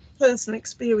based on personal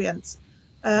experience.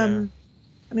 I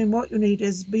mean, what you need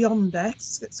is beyond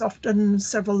desks. It's often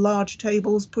several large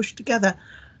tables pushed together.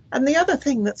 And the other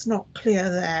thing that's not clear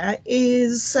there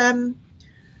is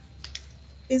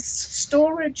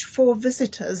storage for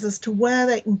visitors, as to where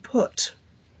they can put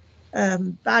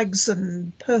bags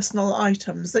and personal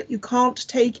items that you can't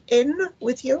take in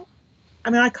with you. I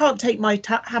mean, I can't take my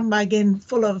handbag in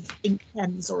full of ink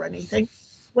pens or anything.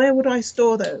 Where would I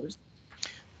store those?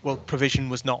 Well, provision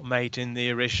was not made in the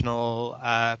original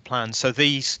plan. So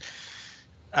these,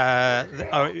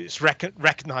 it's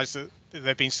recognised that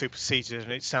they've been superseded,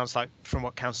 and it sounds like, from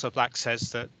what Councillor Black says,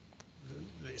 that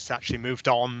it's actually moved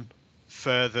on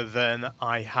further than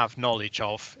I have knowledge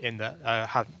of, in that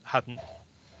I hadn't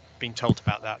been told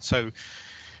about that. So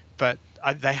but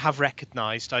they have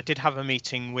recognised. I did have a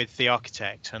meeting with the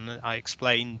architect, and I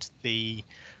explained the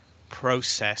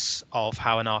process of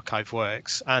how an archive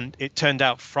works, and it turned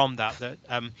out from that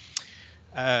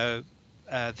the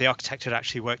architect had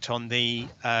actually worked on the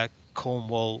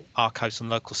Cornwall Archives and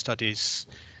Local Studies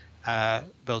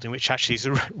building, which actually is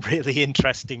a really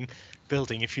interesting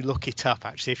building. If you look it up,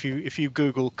 actually, if you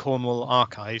Google Cornwall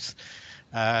Archives,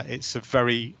 it's a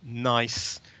very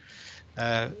nice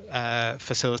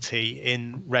facility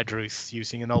in Redruth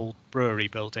using an old brewery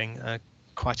building.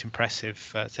 Quite impressive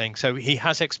thing. So he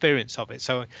has experience of it.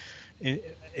 So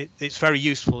it's very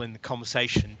useful in the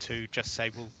conversation to just say,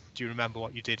 well, do you remember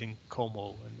what you did in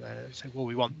Cornwall? And say, well,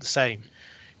 we want the same.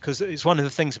 Because it's one of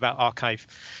the things about archive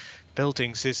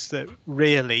buildings is that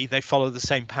really they follow the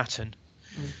same pattern.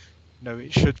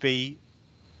 It should be,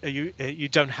 you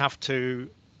don't have to,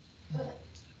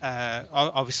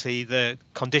 obviously the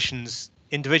conditions,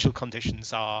 individual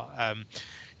conditions are,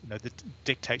 the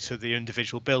dictates of the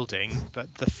individual building, but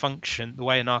the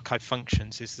way an archive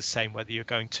functions is the same whether you're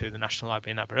going to the National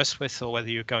Library in Aberystwyth or whether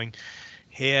you're going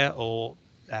here or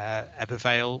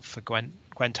Ebervale for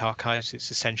Gwent Archives.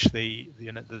 It's essentially,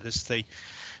 there's the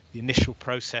initial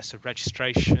process of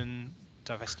registration,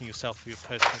 divesting yourself of your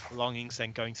personal belongings,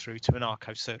 then going through to an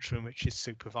archive search room, which is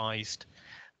supervised,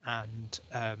 and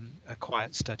a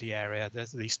quiet study area.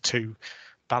 There's these two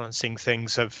balancing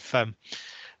things of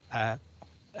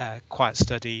quiet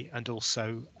study and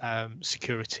also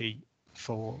security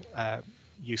for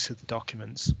use of the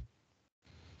documents.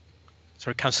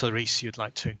 Sorry, Councillor Rees, you'd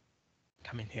like to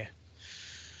come in here.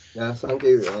 Yeah, thank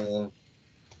you.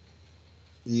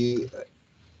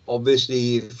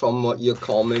 Obviously, from what your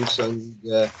comments and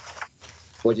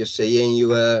what you're saying, you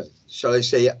were, shall I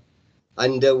say,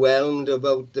 underwhelmed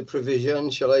about the provision.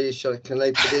 Can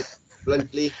I put it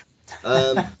bluntly?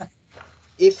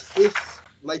 If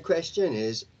my question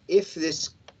is, if this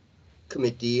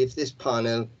committee, if this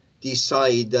panel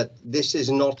decide that this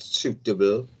is not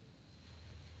suitable,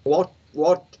 what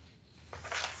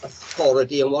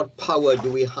authority and what power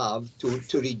do we have to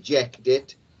reject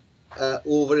it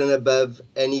over and above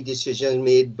any decision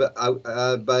made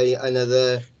by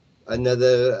another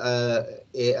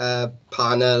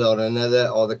panel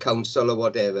or the council or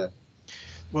whatever?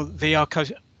 Well, the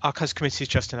Archives Committee is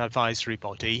just an advisory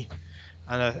body,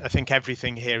 and I think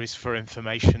everything here is for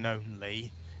information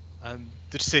only.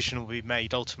 The decision will be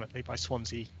made ultimately by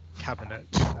Swansea Cabinet,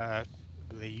 I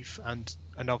believe, and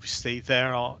obviously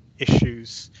there are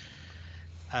issues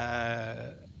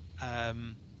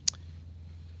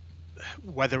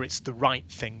whether it's the right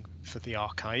thing for the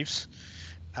archives,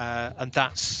 and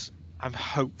that's, I'm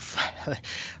hopeful.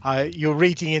 You're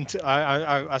reading into.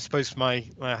 I suppose my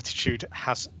attitude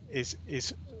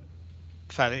is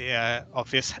fairly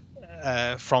obvious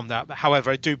from that. But however,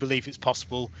 I do believe it's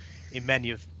possible in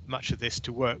much of this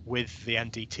to work with the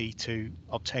NDT to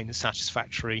obtain a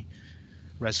satisfactory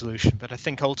resolution. But I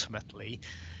think ultimately,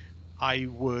 I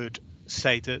would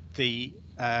say that the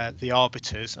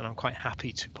arbiters, and I'm quite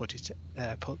happy to put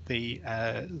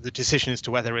the decision as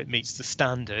to whether it meets the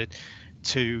standard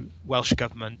to Welsh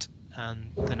Government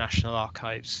and the National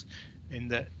Archives, in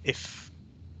that if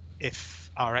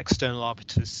our external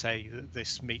arbiters say that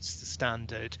this meets the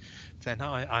standard, then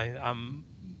I am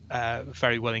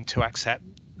very willing to accept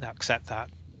that,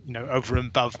 over and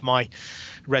above my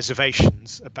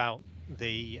reservations about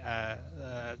the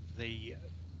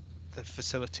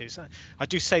facilities. I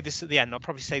do say this at the end. I'll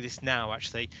probably say this now,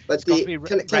 actually. But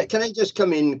can I just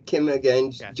come in, Kim,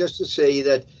 again, yeah, just to say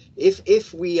that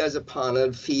if we as a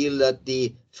panel feel that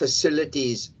the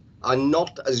facilities are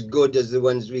not as good as the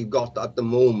ones we've got at the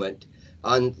moment,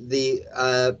 and the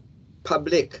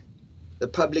public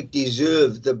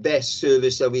deserve the best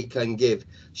service that we can give,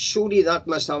 surely that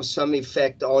must have some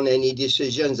effect on any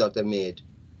decisions that are made.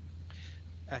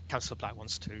 Councillor Black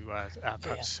wants to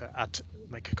perhaps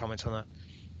make a comment on that.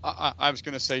 I was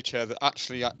going to say, Chair, that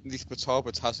actually Neath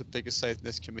Talbot has a bigger say in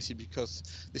this committee because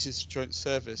this is a joint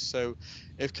service. So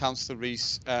if Councillor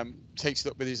Rees takes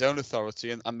it up with his own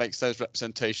authority and makes those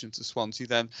representations to Swansea,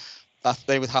 then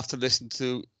they would have to listen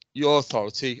to your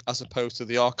authority as opposed to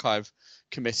the Archive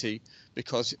Committee,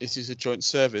 because it is a joint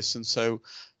service. And so,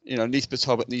 Neath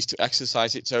Talbot needs to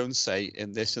exercise its own say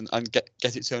in this and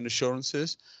get its own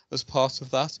assurances as part of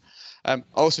that. I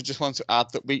also just want to add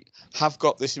that we have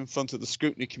got this in front of the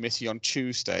Scrutiny Committee on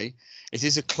Tuesday. It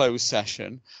is a closed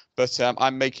session, but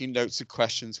I'm making notes of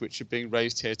questions which are being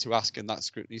raised here to ask in that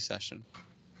scrutiny session.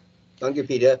 Thank you,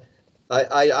 Peter.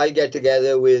 I get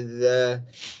together with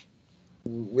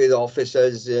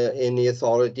officers in the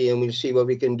authority, and we'll see what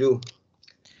we can do.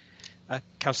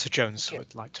 Councillor Jones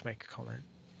would like to make a comment.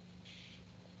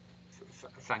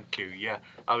 Thank you. Yeah,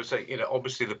 I was saying,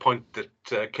 obviously the point that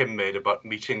Kim made about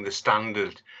meeting the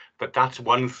standard, but that's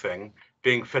one thing.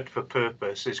 Being fit for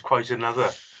purpose is quite another.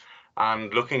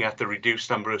 And looking at the reduced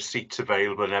number of seats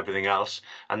available and everything else,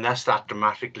 unless that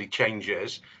dramatically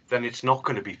changes, then it's not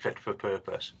going to be fit for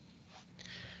purpose.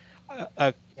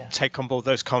 Take on board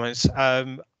those comments.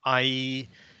 I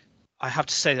have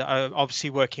to say that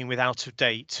obviously working with out of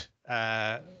date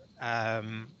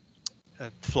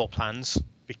floor plans,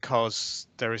 because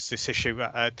there is this issue.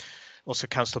 Also,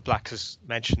 Councillor Black has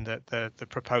mentioned that the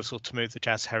proposal to move the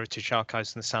Jazz Heritage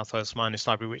Archives in the South Wales Miners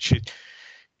Library, which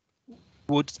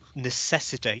would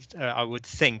necessitate, I would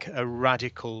think, a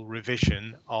radical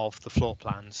revision of the floor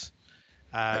plans.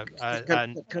 Can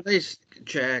I,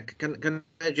 Chair, can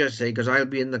I just say, because I'll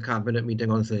be in the Cabinet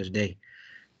meeting on Thursday,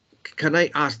 can I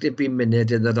ask it be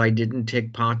minuted that I didn't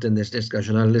take part in this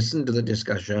discussion? I listened to the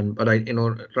discussion, but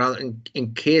rather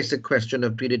in case a question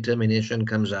of predetermination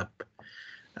comes up,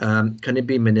 can it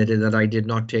be minuted that I did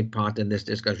not take part in this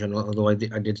discussion, although I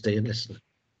did stay and listen?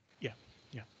 Yeah.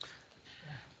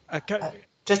 Okay.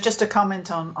 Just a comment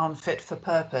on fit for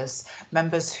purpose.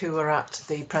 Members who were at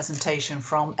the presentation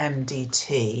from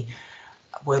MDT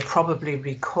will probably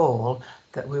recall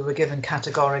that we were given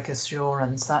categoric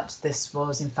assurance that this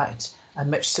was in fact a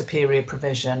much superior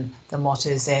provision than what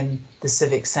is in the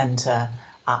Civic Centre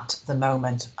at the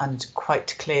moment, and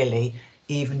quite clearly,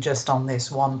 even just on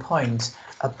this one point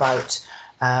about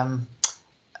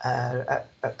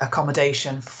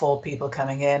accommodation for people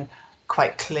coming in,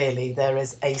 quite clearly there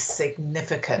is a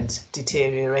significant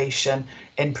deterioration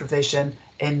in provision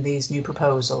in these new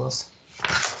proposals.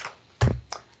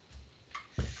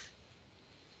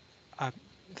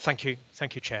 Thank you,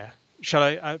 Chair. Shall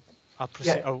I? I'll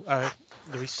proceed. Yeah. Oh,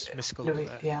 Louise Miskell.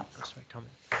 Yeah.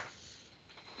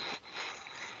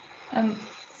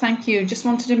 Thank you. Just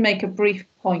wanted to make a brief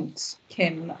point,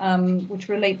 Kim, which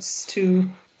relates to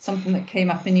something that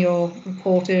came up in your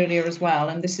report earlier as well,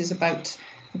 and this is about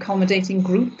accommodating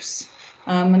groups.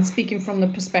 And speaking from the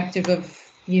perspective of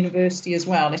university as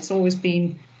well, it's always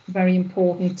been a very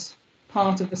important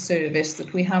part of the service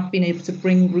that we have been able to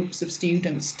bring groups of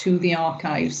students to the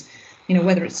archives,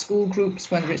 whether it's school groups,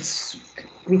 whether it's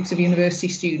groups of university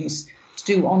students, to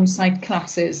do on-site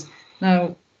classes.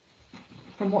 Now,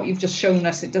 from what you've just shown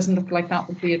us, it doesn't look like that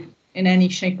would be in any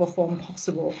shape or form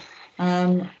possible.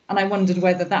 And I wondered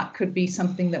whether that could be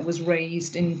something that was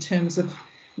raised in terms of,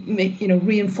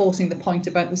 reinforcing the point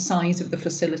about the size of the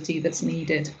facility that's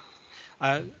needed.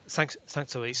 Thanks,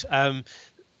 Louise.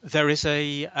 There is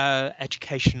a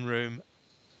education room,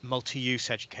 multi-use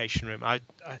education room.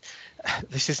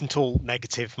 This isn't all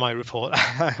negative, my report,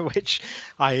 which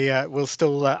I will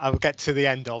get to the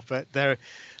end of. But there,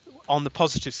 on the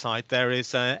positive side, there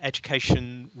is an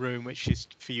education room which is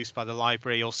for use by the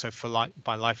library, also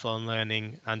by lifelong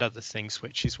learning and other things,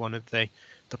 which is one of the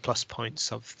plus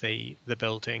points of the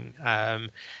building.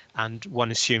 And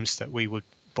one assumes that we would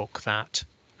book that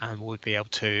and would be able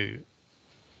to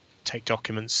take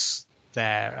documents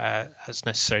there as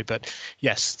necessary. But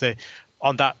yes,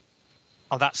 on that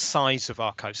size of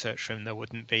archive search room, there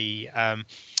wouldn't be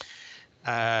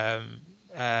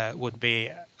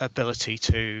ability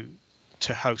to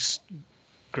host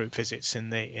group visits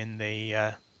in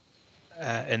the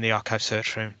archive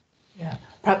search room. Yeah,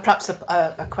 perhaps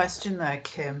a question there,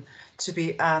 Kim, to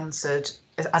be answered.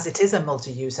 As it is a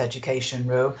multi-use education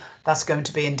room, that's going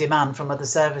to be in demand from other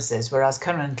services, whereas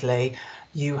currently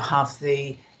you have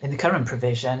in the current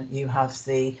provision, you have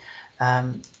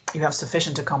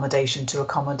sufficient accommodation to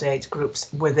accommodate groups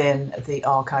within the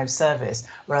archive service.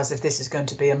 Whereas if this is going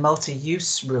to be a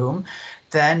multi-use room,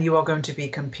 then you are going to be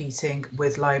competing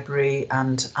with library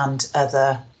and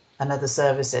other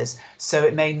services. So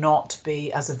it may not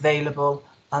be as available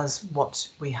as what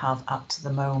we have at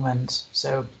the moment.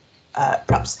 So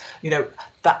perhaps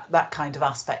that kind of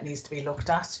aspect needs to be looked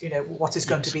at. What is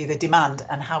going to be the demand,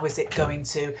 and how is it going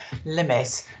to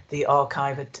limit the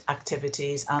archive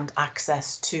activities and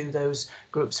access to those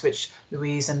groups which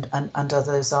Louise and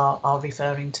others are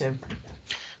referring to.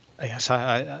 Yes,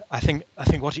 I think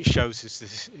what it shows is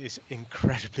this is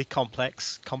incredibly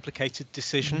complicated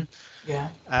decision. Yeah.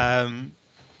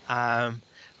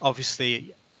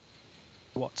 Obviously,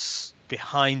 what's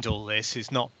behind all this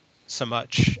is not so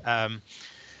much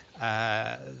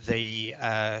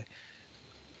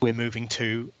we're moving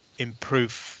to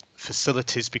improve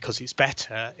facilities because it's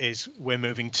better, is we're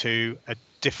moving to a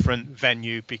different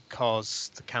venue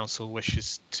because the council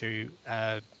wishes to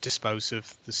dispose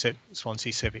of the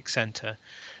Swansea Civic Centre,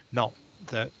 not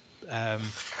that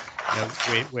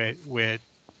we're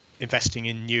investing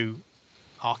in new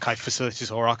archive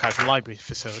facilities or archive and library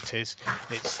facilities.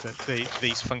 It's that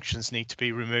these functions need to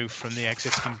be removed from the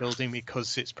existing building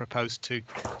because it's proposed to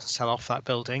sell off that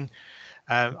building.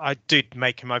 I did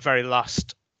make in my very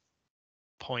last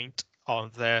point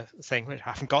on the thing, which I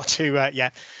haven't got to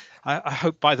yet. I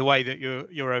hope, by the way, that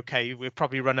you're okay. We'll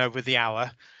probably run over the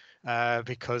hour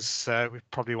because we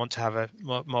probably want to have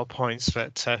more points,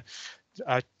 but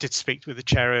I did speak with the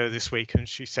chair earlier this week, and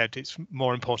she said it's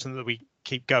more important that we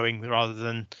keep going rather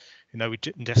than, we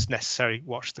didn't just necessarily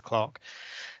watch the clock.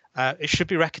 It should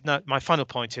be recognised. My final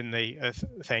point in the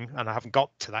thing, and I haven't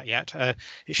got to that yet.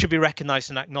 It should be recognised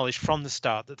and acknowledged from the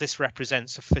start that this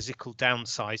represents a physical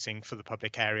downsizing for the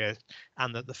public area,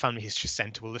 and that the Family History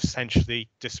Centre will essentially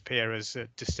disappear as a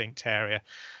distinct area.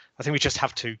 I think we just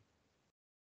have to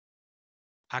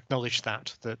acknowledge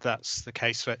that's the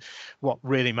case. But what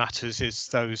really matters is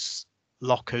those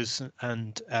lockers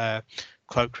and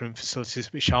cloakroom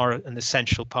facilities, which are an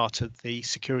essential part of the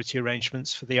security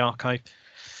arrangements for the archive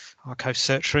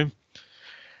search room.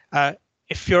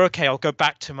 If you're okay, I'll go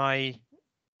back to my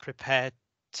prepared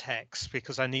text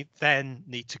because I need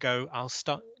to go. I'll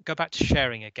go back to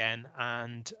sharing again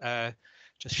and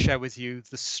just share with you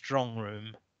the strong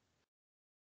room.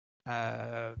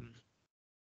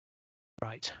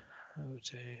 Right.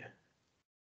 Let's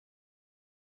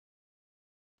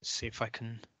see if I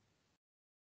can.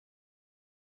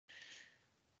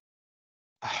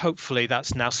 Hopefully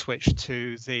that's now switched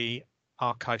to the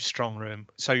archive strong room.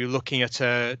 So you're looking at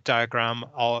a diagram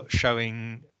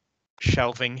showing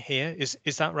shelving here.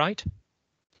 Is that right?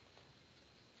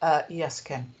 Yes,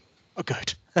 Ken. Oh,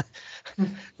 good.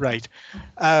 Right.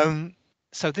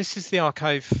 So this is the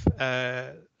archive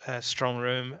strong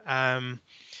room. I'll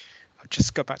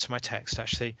just go back to my text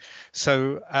actually.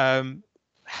 So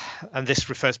and this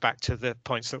refers back to the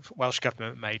points that Welsh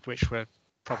Government made, which were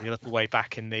probably a little way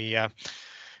back in the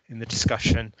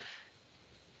discussion.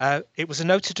 It was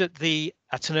noted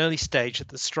at an early stage that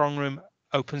the strong room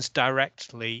opens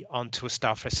directly onto a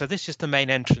staff rest. So this is the main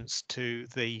entrance to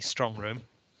the strong room.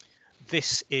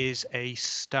 This is a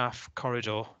staff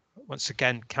corridor. Once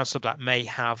again, Councillor Black may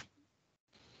have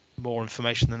more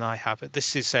information than I have, but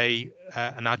this is an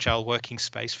agile working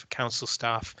space for council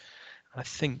staff. I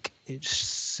think it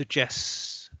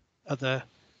suggests other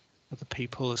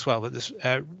people as well, but there's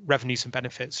revenues and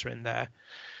benefits are in there.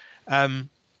 And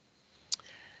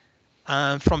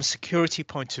from a security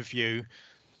point of view,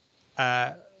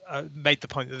 I made the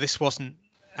point that this wasn't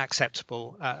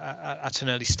acceptable at an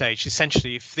early stage.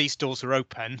 Essentially, if these doors are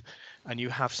open and you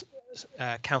have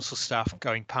council staff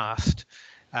going past,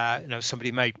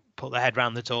 somebody may put their head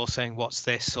around the door saying, "What's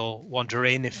this?" or wander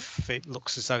in if it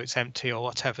looks as though it's empty or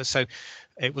whatever. So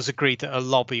it was agreed that a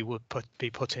lobby would be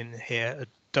put in here, a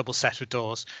double set of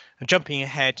doors. And jumping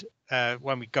ahead,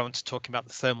 when we go on to talking about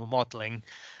the thermal modelling,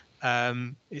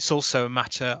 it's also a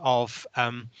matter of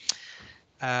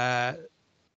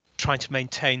trying to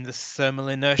maintain the thermal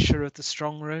inertia of the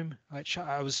strong room, which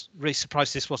I was really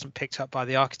surprised this wasn't picked up by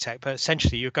the architect. But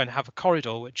essentially, you're going to have a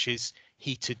corridor which is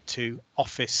heated to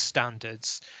office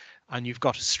standards, and you've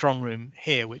got a strong room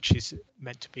here which is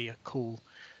meant to be a cool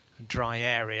and dry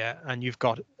area, and you've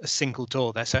got a single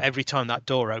door there. So every time that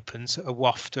door opens, a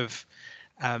waft of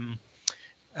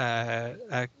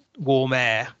warm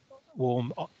air,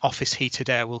 warm office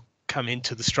heated air will come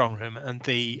into the strong room, and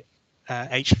the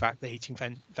HVAC, the heating,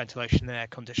 ventilation and air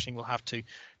conditioning, will have to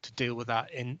deal with that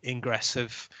ingress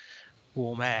of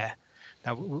warm air.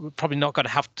 Now, we're probably not going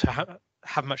to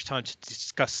have much time to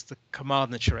discuss the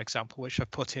Carmarthenshire example, which I've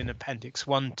put in Appendix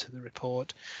 1 to the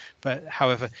report. But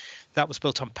however, that was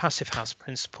built on passive house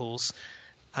principles,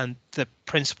 and the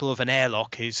principle of an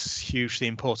airlock is hugely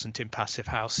important in passive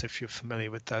house, if you're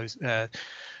familiar with those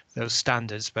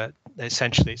standards. But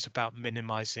essentially, it's about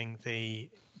minimising the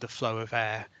flow of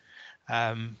air.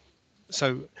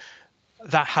 So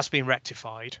that has been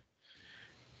rectified,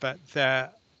 but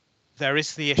there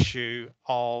is the issue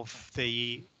of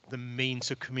the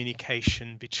means of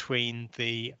communication between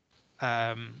the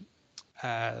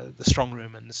strong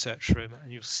room and the search room,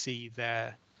 and you'll see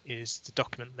there is the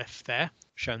document lift there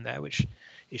shown there, which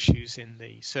issues in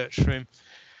the search room,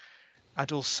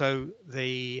 and also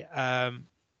the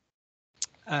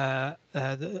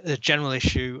general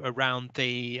issue around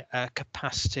the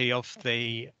capacity of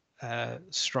the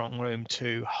strong room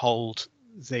to hold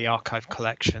the archive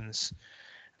collections,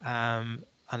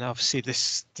 and obviously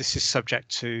this is subject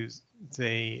to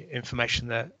the information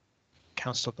that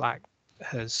Councillor Black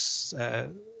has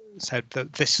said,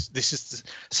 that this is the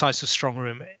size of strong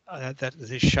room that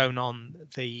is shown on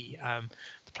the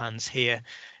plans here.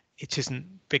 It isn't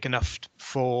big enough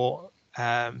for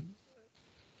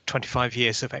 25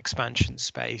 years of expansion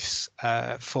space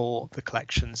for the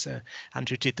collections.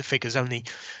 Andrew did the figures only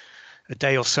a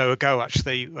day or so ago,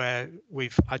 actually, where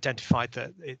we've identified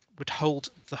that it would hold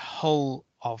the whole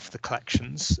of the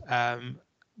collections,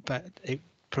 but it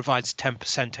provides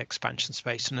 10% expansion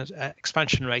space and an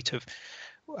expansion rate of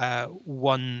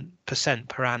 1%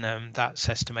 per annum. That's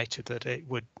estimated that it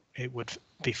would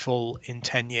be full in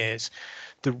 10 years.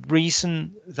 The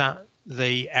reason that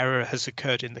the error has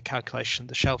occurred in the calculation of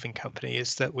the shelving company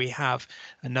is that we have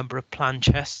a number of plan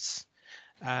chests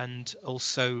and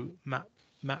also map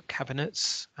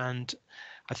cabinets, and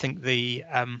I think the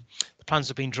plans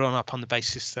have been drawn up on the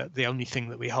basis that the only thing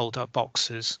that we hold are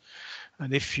boxes.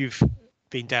 And if you've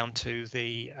been down to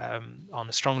the on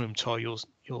a strong room tour,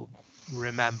 you'll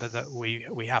remember that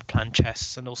we have plan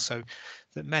chests, and also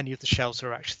that many of the shelves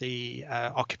are actually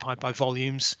occupied by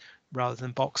volumes rather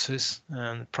than boxes,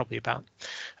 and probably about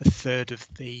a third of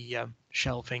the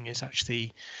shelving is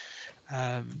actually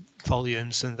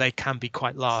volumes, and they can be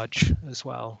quite large as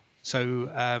well. So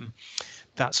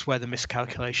that's where the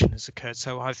miscalculation has occurred.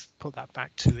 So I've put that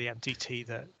back to the MDT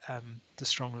that the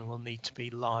strong room will need to be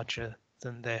larger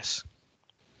than this.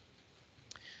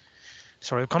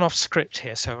 Sorry, I've gone off script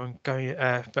here, so I'm going,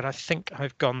 but I think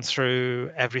I've gone through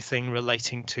everything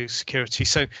relating to security.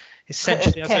 So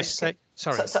essentially, as I say,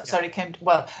 sorry, Kim.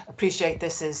 Well, appreciate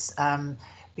this is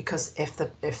because if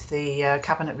the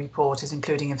cabinet report is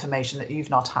including information that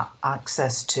you've not had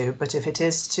access to, but if it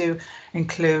is to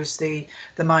include the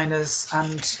miners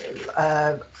and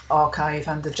archive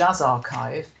and the jazz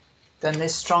archive, then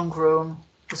this strong room,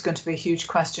 there's going to be huge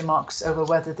question marks over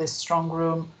whether this strong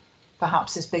room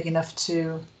perhaps is big enough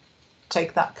to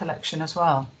take that collection as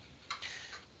well.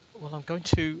 Well, I'm going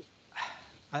to.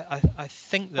 I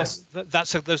think that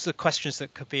those are the questions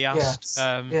that could be asked.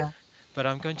 Yeah. But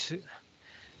I'm going to.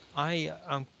 I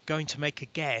am going to make a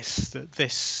guess that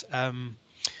this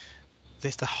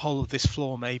the whole of this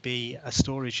floor may be a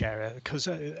storage area, because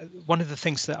one of the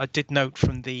things that I did note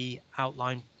from the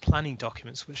outline planning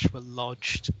documents which were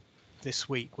lodged this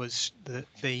week was that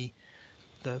the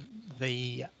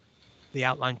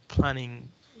outline planning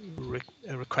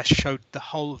request showed the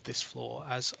whole of this floor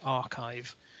as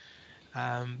archive,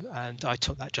 and I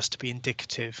took that just to be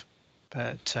indicative,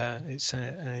 but it's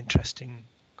an interesting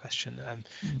question.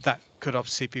 That could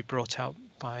obviously be brought out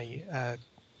by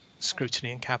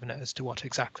scrutiny and cabinet as to what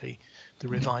exactly the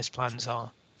revised plans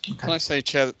are. Okay. Can I say,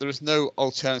 Chair, that there is no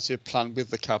alternative plan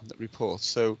with the cabinet report,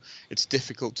 so it's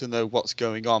difficult to know what's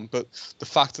going on. But the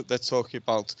fact that they're talking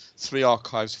about 3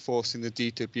 archives forcing the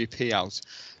DWP out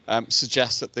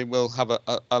suggests that they will have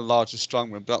a larger strong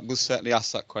room. But we'll certainly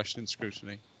ask that question in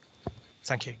scrutiny.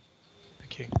 Thank you.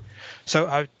 Thank you. So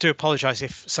I do apologise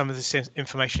if some of this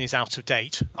information is out of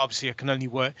date. Obviously, I can only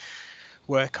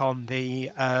work on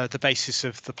the basis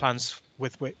of the plans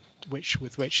with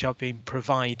which have been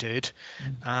provided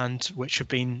and which have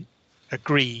been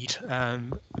agreed.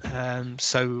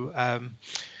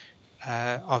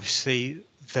 Obviously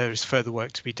there is further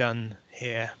work to be done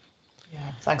here.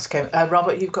 Yeah, thanks, Kim.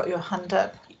 Robert, you've got your hand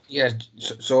up. Yes,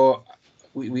 so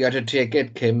we had to take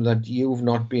it, Kim, that you've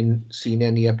not been seen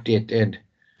any updated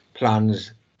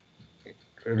plans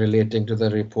relating to the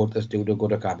report that's due to go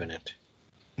to cabinet.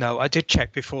 No, I did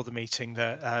check before the meeting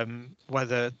that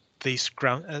whether these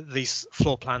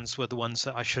floor plans were the ones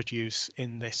that I should use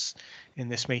in this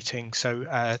meeting.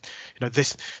 So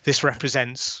this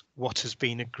represents what has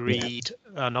been agreed,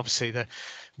 and obviously the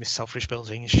Miss Selfridge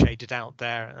building is shaded out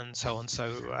there and so on.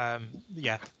 So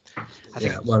yeah, I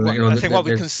think what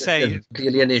we can say,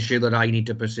 clearly an issue that I need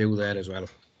to pursue there as well.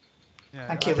 Yeah,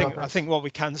 Thank you, I think what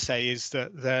we can say is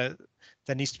that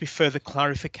there needs to be further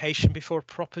clarification before a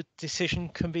proper decision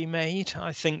can be made.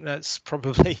 I think that's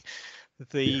probably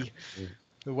the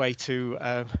way to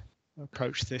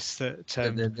approach this. That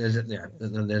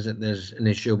there's an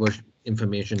issue with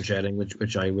information sharing,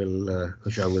 which I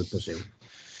will pursue.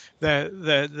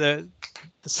 The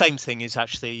same thing is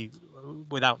actually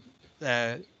without.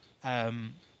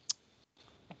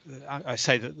 I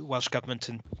say that the Welsh Government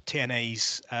and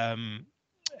TNA's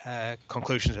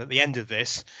conclusions at the end of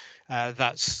this.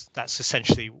 That's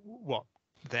essentially what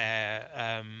their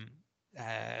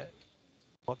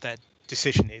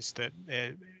decision is, that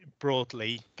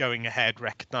broadly going ahead,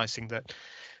 recognising that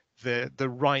the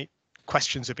right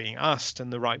questions are being asked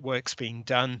and the right work's being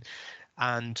done,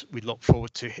 and we look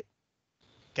forward to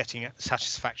getting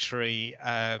satisfactory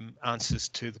answers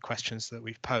to the questions that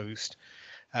we've posed.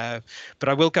 But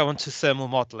I will go on to thermal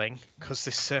modelling, because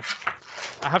this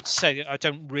I have to say that I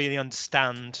don't really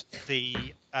understand the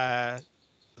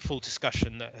full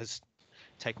discussion that has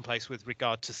taken place with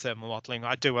regard to thermal modelling.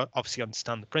 I do obviously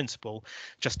understand the principle.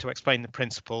 Just to explain the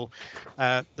principle,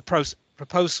 the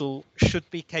proposal should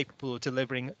be capable of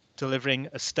delivering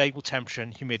a stable temperature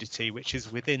and humidity which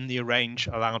is within the range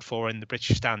allowed for in the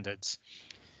British standards.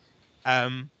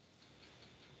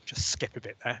 Just skip a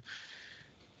bit there.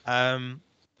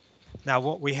 Now,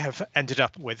 what we have ended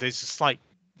up with is a slight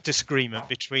disagreement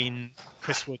between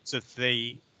Chris Woods of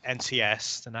the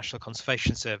NCS, the National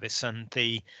Conservation Service, and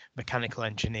the mechanical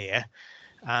engineer,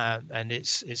 and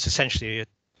it's essentially an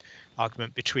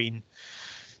argument between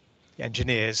the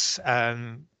engineers,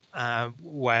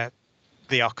 where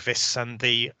the archivists and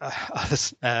the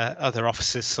other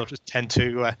officers sort of tend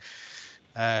to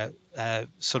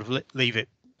sort of leave it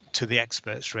to the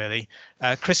experts, really.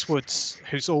 Chris Woods,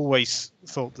 who's always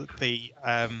thought that the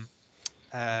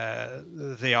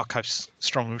archives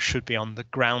strong room should be on the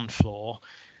ground floor,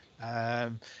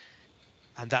 and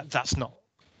that's not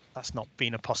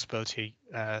been a possibility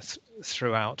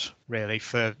throughout, really,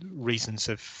 for reasons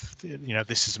of,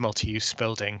 this is a multi-use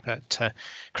building. But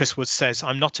Chris Woods says,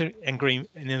 I'm not in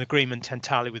agreement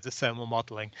entirely with the thermal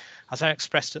modelling. As I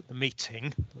expressed at the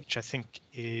meeting, which I think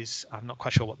is, I'm not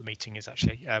quite sure what the meeting is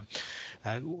actually,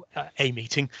 a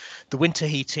meeting, the winter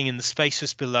heating in the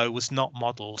spaces below was not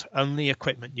modelled, only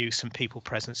equipment use and people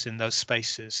presence in those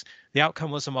spaces. The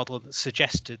outcome was a model that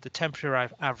suggested the temperature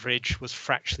average was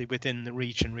fractionally within the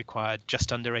region required,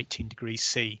 just under 18 degrees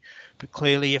C. But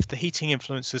clearly, if the heating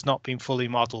influence has not been fully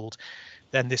modelled,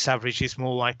 then this average is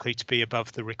more likely to be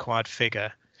above the required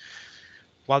figure.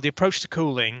 While the approach to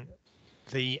cooling,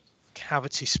 the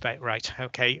cavity space, right,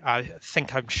 okay, I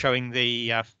think I'm showing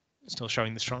the, still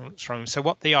showing the strong. So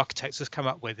what the architects has come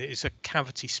up with is a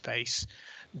cavity space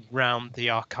round the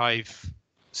archive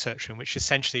search room, which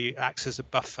essentially acts as a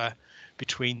buffer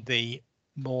between the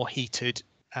more heated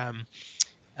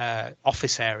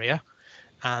office area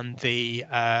and the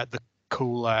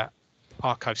cooler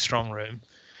archive strong room,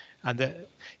 and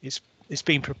it's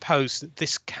been proposed that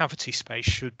this cavity space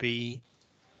should be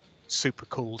super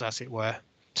cooled, as it were,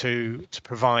 to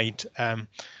provide. And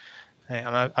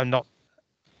I'm not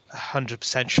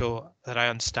 100% sure that I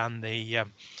understand the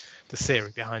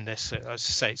theory behind this. As I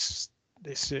say,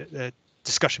 it's a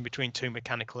discussion between two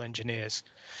mechanical engineers.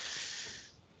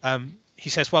 He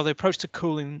says, while the approach to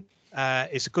cooling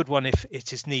is a good one if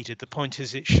it is needed, the point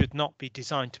is it should not be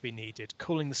designed to be needed.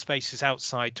 Cooling the spaces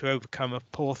outside to overcome a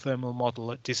poor thermal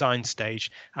model at design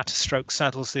stage at a stroke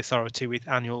saddles the authority with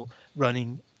annual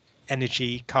running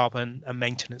energy, carbon and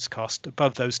maintenance cost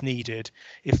above those needed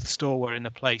if the store were in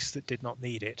a place that did not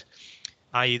need it,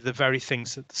 i.e. the very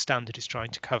things that the standard is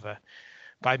trying to cover.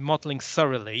 By modelling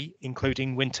thoroughly,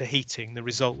 including winter heating, the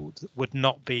result would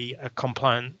not be a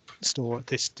compliant store at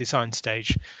this design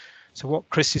stage. So what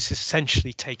Chris is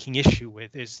essentially taking issue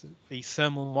with is the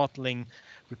thermal modelling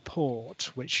report,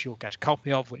 which you'll get a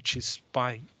copy of, which is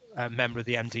by a member of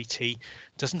the MDT,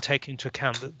 doesn't take into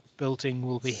account that the building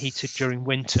will be heated during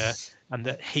winter and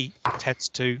that heat tends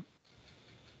to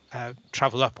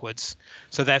travel upwards.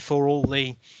 So therefore all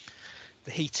the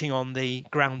heating on the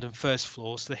ground and first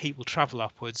floors, the heat will travel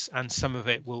upwards, and some of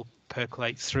it will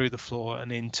percolate through the floor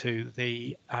and into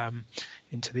the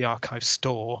archive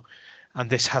store, and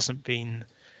this hasn't been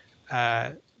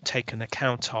taken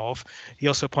account of. He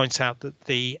also points out that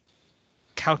the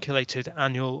calculated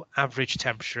annual average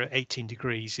temperature at 18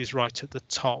 degrees is right at the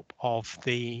top of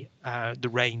the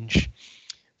range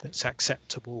that's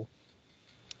acceptable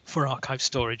for archive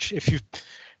storage. If you've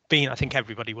been, I think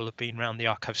everybody will have been around the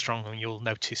archive strong room, you'll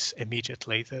notice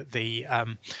immediately that the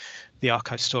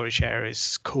archive storage area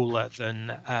is cooler than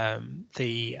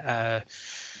the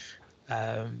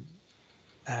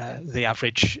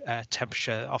average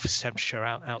temperature, office temperature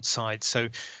outside. So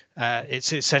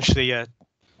it's essentially a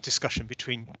discussion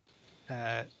between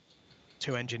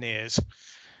two engineers.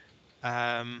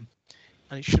 And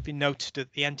it should be noted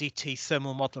that the NDT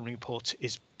thermal modelling report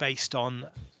is based on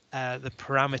the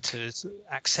parameters,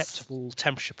 acceptable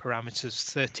temperature parameters,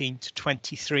 13 to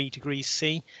 23 degrees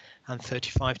C and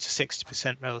 35 to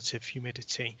 60% relative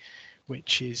humidity,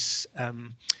 which is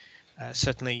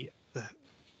certainly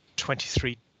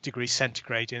 23 degrees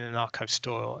centigrade in an archive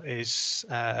store is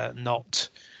not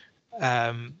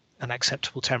an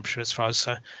acceptable temperature as far as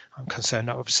I'm concerned.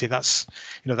 Now, obviously, that's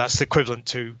that's equivalent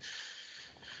to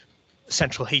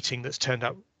central heating that's turned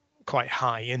out quite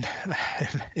high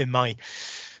in my,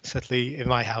 certainly in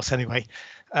my house anyway.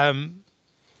 And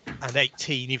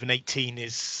 18, even 18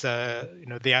 is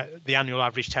the annual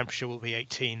average temperature will be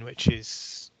 18, which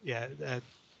is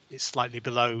it's slightly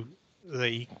below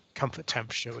the comfort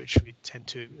temperature, which we tend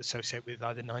to associate with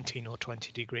either 19 or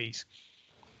 20 degrees.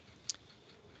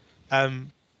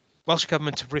 Welsh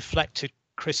Government have reflected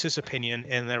Chris's opinion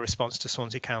in their response to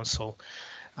Swansea Council.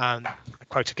 And I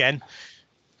quote again,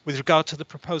 with regard to the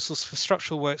proposals for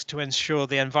structural works to ensure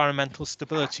the environmental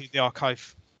stability of the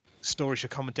archive storage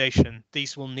accommodation,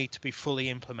 these will need to be fully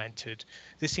implemented.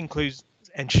 This includes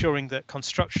ensuring that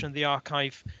construction of the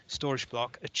archive storage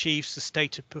block achieves the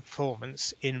stated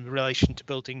performance in relation to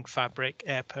building fabric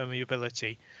air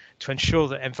permeability to ensure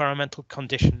that environmental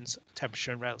conditions,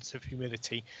 temperature and relative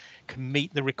humidity, can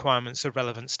meet the requirements of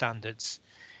relevant standards.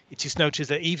 It is noted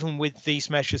that even with these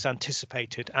measures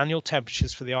anticipated, annual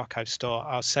temperatures for the archive store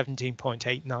are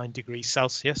 17.89 degrees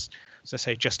Celsius, as I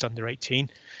say, just under 18,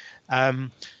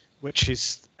 which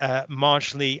is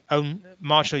marginally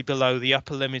below the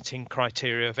upper limiting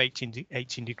criteria of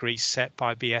 18 degrees set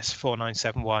by BS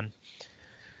 4971.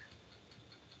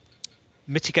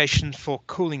 Mitigation for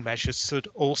cooling measures should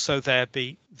also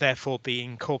therefore be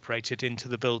incorporated into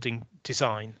the building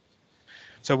design.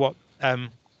 So what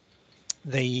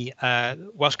the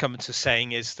Welsh Government is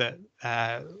saying is that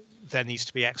there needs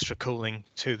to be extra cooling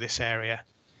to this area.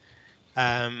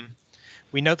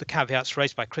 We note the caveats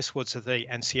raised by Chris Woods of the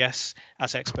NCS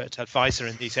as expert advisor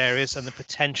in these areas and the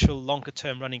potential longer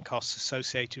term running costs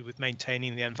associated with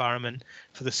maintaining the environment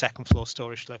for the second floor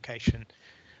storage location.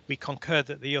 We concur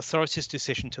that the authority's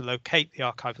decision to locate the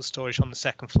archival storage on the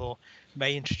second floor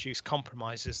may introduce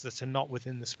compromises that are not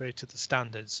within the spirit of the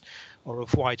standards or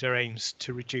of wider aims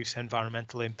to reduce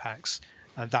environmental impacts.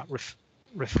 And that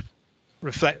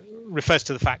refers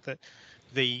to the fact that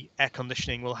the air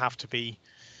conditioning will have to be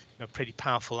pretty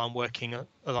powerful and working a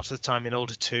lot of the time in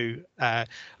order to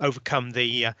overcome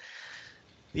the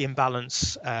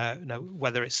imbalance,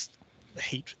 whether it's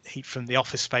heat from the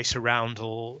office space around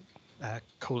or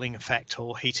cooling effect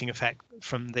or heating effect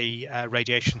from the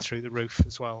radiation through the roof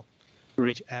as well,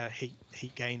 heat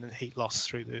gain and heat loss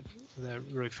through the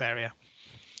roof area.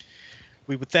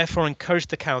 We would therefore encourage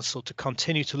the council to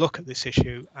continue to look at this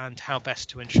issue and how best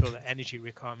to ensure that energy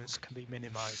requirements can be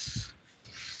minimised.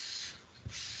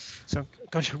 So I'm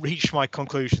going to reach my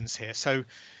conclusions here. So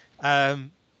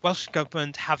Welsh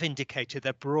Government have indicated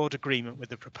their broad agreement with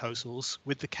the proposals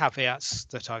with the caveats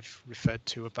that I've referred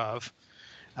to above.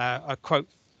 I quote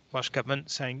Welsh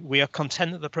Government saying, "We are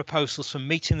content that the proposals for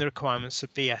meeting the requirements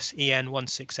of BS EN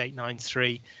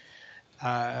 16893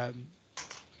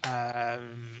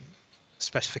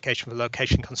 specification for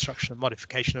location, construction and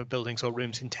modification of buildings or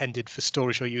rooms intended for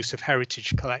storage or use of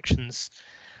heritage collections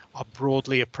are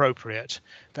broadly appropriate,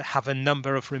 but have a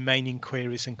number of remaining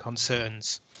queries and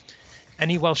concerns.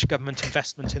 Any Welsh Government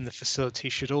investment in the facility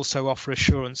should also offer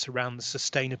assurance around the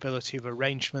sustainability of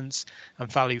arrangements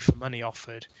and value for money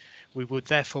offered. We would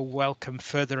therefore welcome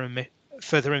further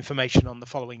information on the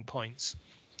following points.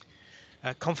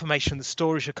 Confirmation of the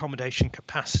storage accommodation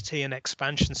capacity and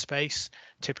expansion space.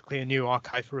 Typically, a new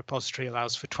archive repository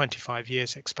allows for 25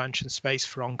 years expansion space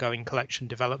for ongoing collection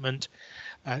development.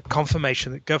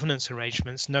 Confirmation that governance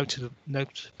arrangements,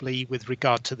 notably with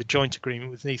regard to the joint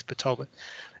agreement with Neath Talbot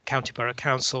County Borough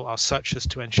Council, are such as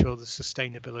to ensure the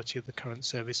sustainability of the current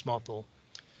service model.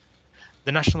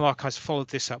 The National Archives followed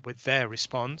this up with their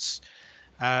response.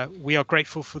 We are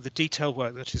grateful for the detailed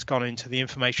work that has gone into the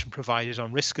information provided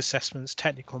on risk assessments,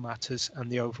 technical matters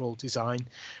and the overall design.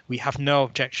 We have no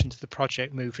objection to the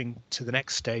project moving to the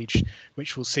next stage,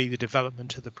 which will see the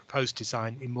development of the proposed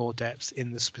design in more depth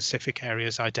in the specific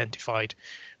areas identified.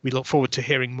 We look forward to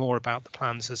hearing more about the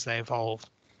plans as they evolve.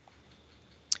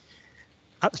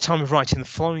 At the time of writing, the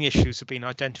following issues have been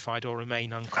identified or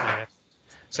remain unclear.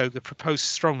 So the proposed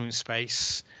strongroom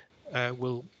space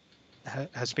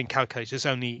has been calculated as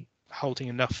only holding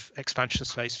enough expansion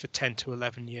space for 10 to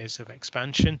 11 years of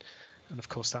expansion, and of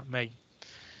course that may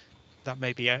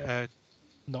be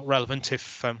not relevant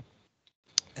if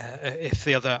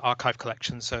the other archive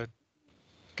collections are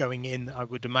going in. I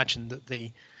would imagine that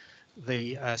the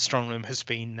strongroom has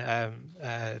been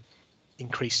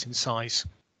increased in size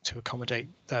to accommodate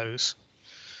those.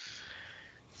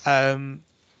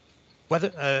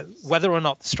 Whether or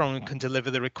not the strongroom can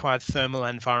deliver the required thermal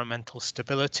and environmental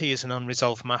stability is an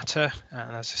unresolved matter,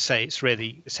 and as I say, it's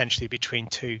really essentially between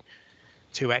two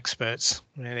experts.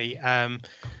 Really,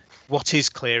 what is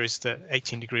clear is that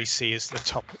 18 degrees C is the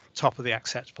top of the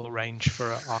acceptable range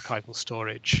for archival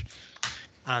storage,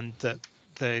 and that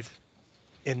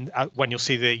when you'll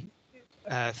see the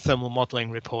thermal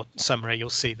modelling report summary, you'll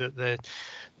see that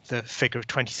the figure of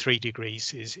 23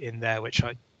 degrees is in there, which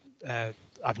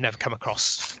I've never come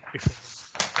across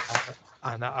before,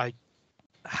 and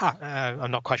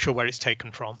I'm not quite sure where it's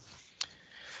taken from.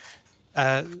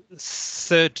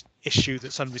 Third issue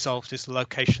that's unresolved is the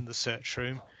location of the search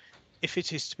room. if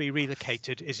it is to be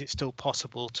relocated, is it still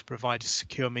possible to provide a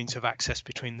secure means of access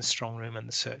between the strong room and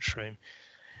the search room?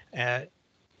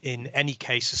 In any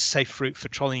case, a safe route for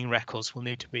trolleying records will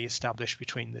need to be established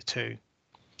between the two.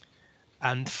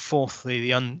 And fourthly,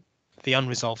 the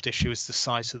unresolved issue is the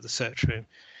size of the search room.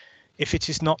 If it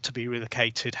is not to be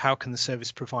relocated, how can the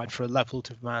service provide for a level of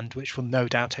demand which will no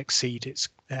doubt exceed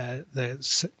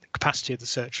the capacity of the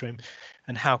search room,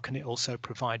 and how can it also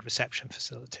provide reception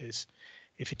facilities?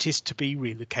 If it is to be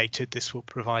relocated, this will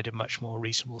provide a much more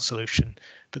reasonable solution,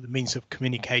 but the means of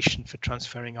communication for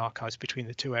transferring archives between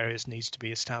the two areas needs to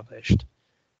be established.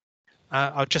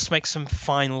 I'll just make some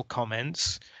final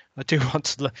comments. I do want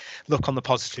to look on the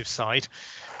positive side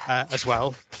as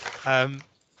well.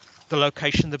 The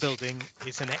location of the building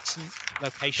is an excellent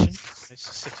location. It's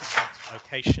a city centre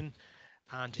location,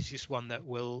 and it is one that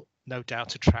will no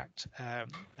doubt attract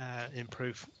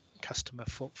improve customer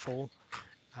footfall.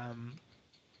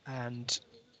 And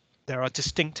there are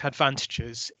distinct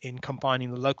advantages in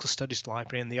combining the local studies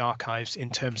library and the archives in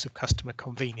terms of customer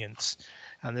convenience,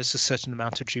 and there's a certain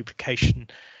amount of duplication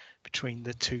between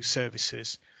the two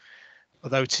services.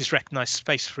 Although it is recognised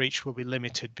space for each will be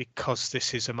limited because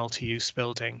this is a multi-use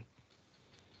building.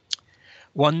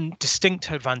 One distinct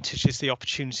advantage is the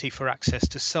opportunity for access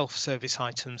to self-service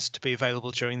items to be available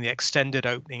during the extended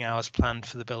opening hours planned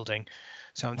for the building.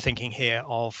 So I'm thinking here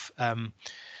of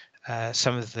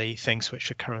some of the things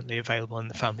which are currently available in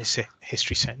the Family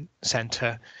History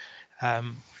Centre.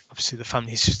 Obviously, the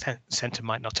Family History Centre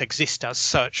might not exist as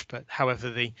such, but however,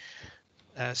 the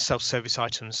self-service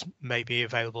items may be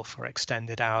available for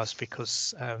extended hours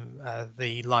because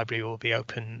the library will be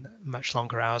open much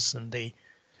longer hours than the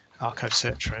archive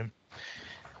search room.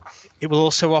 It will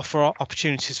also offer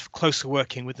opportunities for closer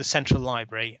working with the central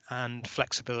library and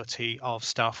flexibility of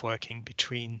staff working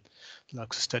between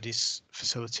local studies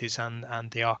facilities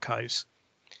and the archives.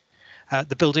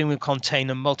 The building will contain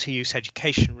a multi-use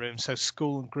education room, so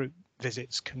school and group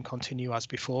visits can continue as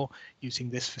before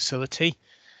using this facility.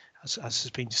 As has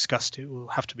been discussed, it will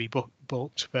have to be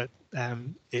booked, but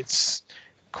it's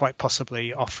quite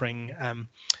possibly offering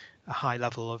a high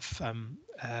level of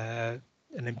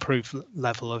an improved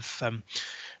level of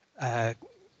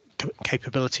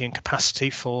capability and capacity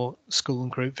for school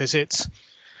and group visits.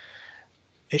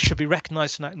 It should be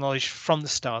recognised and acknowledged from the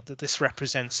start that this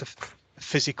represents a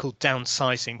physical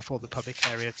downsizing for the public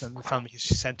areas, and the Family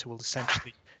History Centre will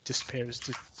essentially disappear as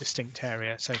a distinct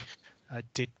area. So I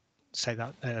did say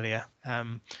that earlier.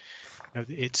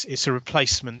 It's a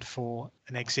replacement for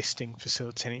an existing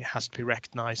facility, and it has to be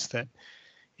recognised that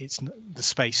the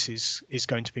space is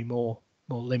going to be more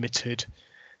limited,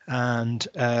 and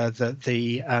that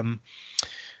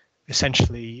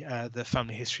essentially the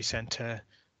Family History Centre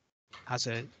as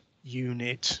a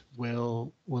unit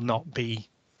will not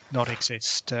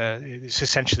exist. It's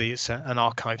essentially an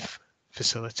archive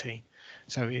facility,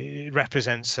 so it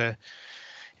represents a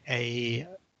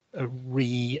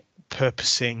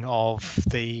repurposing of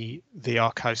the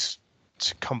archives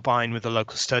to combine with the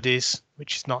local studies,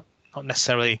 which is not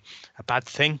necessarily a bad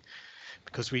thing,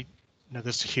 because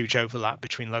there's a huge overlap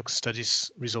between local studies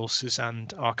resources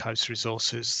and archives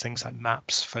resources, things like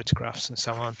maps, photographs, and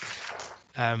so on.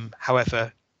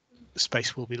 However, the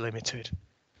space will be limited.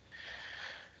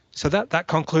 So that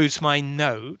concludes my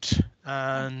note,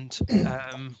 and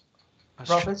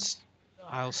Robert,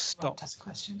 I'll stop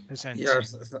presenting.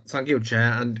 Yes, thank you,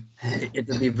 Chair. And it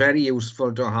would be very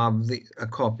useful to have a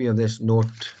copy of this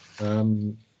note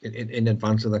in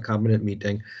advance of the cabinet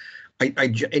meeting.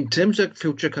 In terms of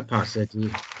future capacity,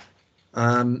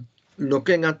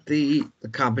 looking at the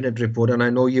cabinet report, and I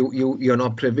know you're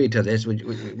not privy to this, which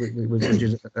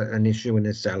is an issue in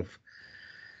itself.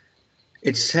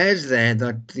 It says there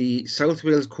that the South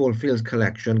Wales Coalfields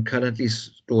collection currently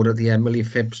stored at the Emily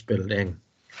Phipps building,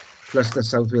 plus the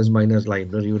South Wales Miners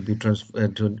Library, would be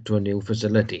transferred to a new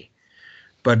facility,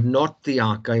 but not the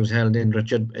archives held in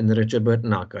the Richard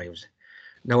Burton archives.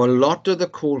 Now, a lot of the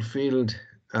coalfield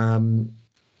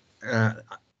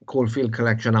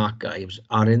collection archives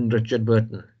are in Richard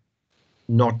Burton,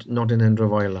 not in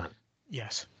Endref Island.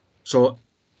 Yes. So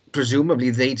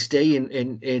presumably they'd stay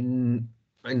in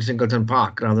Singleton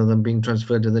Park rather than being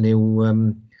transferred to the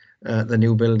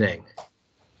new building.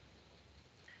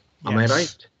 Am I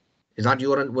right? Is that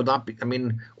would that be, I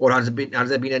mean, or has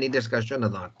there been any discussion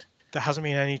of that? There hasn't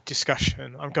been any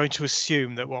discussion. I'm going to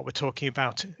assume that what we're talking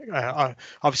about,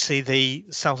 obviously the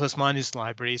South Wales Miners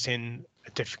Library is in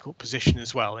a difficult position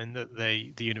as well, in that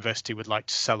the university would like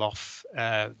to sell off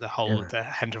the whole of the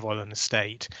Endref Island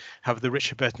estate. However, the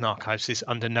Richard Burton Archives is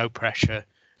under no pressure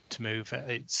to move.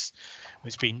 It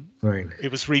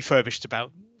was refurbished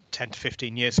about 10 to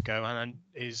 15 years ago, and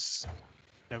is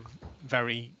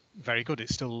very, very good.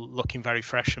 It's still looking very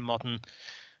fresh and modern.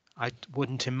 I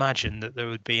wouldn't imagine that there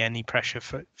would be any pressure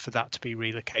for that to be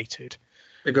relocated.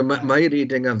 Because my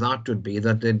reading of that would be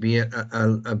that there'd be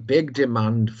a big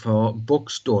demand for book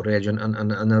storage and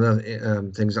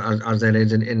other things as there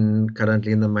is in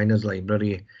currently in the Miners'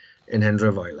 Library in Henry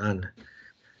Island.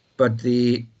 But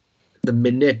the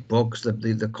minute books,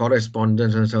 the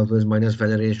correspondence and South Wales Miners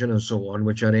Federation and so on,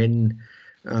 which are in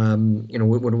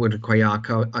would require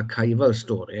archival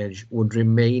storage, would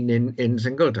remain in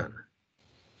Singleton.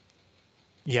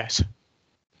 Yes.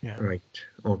 Yeah. Right.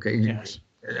 Okay. Yes.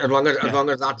 As long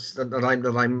as that's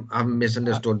that I've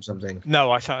misunderstood something.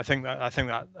 No, I think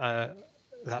that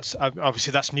that's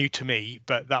obviously that's new to me,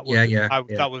 but that would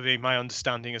that would be my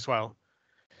understanding as well.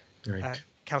 Right.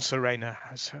 Councillor Rayner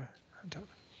has her hand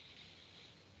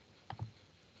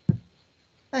up.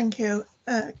 Thank you.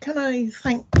 Can I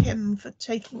thank Kim for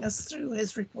taking us through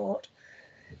his report?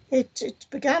 It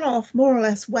began off more or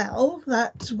less well,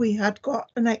 that we had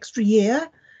got an extra year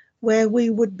where we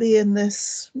would be in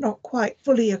this, not quite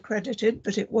fully accredited,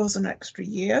 but it was an extra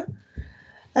year.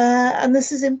 And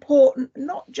this is important,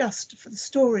 not just for the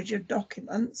storage of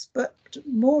documents, but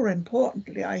more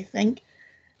importantly, I think,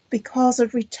 because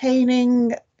of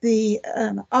retaining the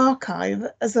archive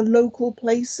as a local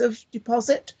place of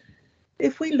deposit.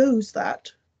 If we lose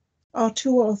that, our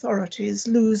two authorities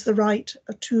lose the right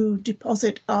to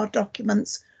deposit our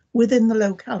documents within the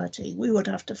locality. We would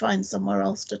have to find somewhere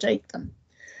else to take them.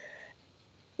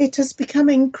 It has become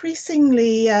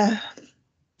increasingly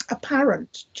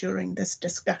apparent during this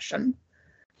discussion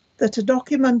that a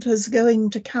document is going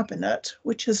to Cabinet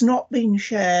which has not been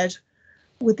shared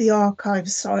with the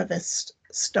Archives Service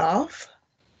staff.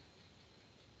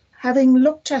 Having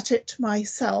looked at it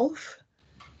myself,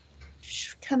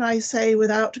 can I say,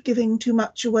 without giving too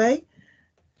much away,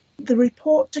 the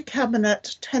report to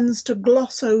Cabinet tends to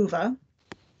gloss over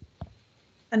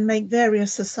and make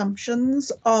various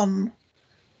assumptions on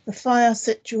the fire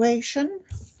situation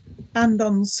and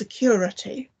on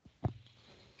security.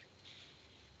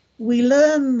 We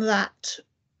learn that,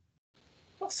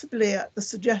 possibly at the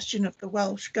suggestion of the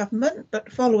Welsh Government,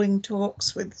 but following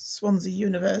talks with Swansea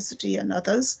University and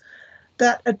others,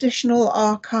 that additional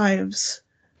archives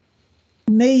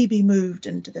may be moved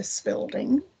into this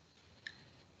building.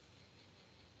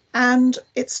 And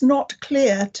it's not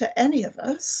clear to any of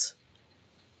us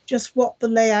just what the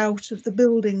layout of the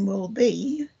building will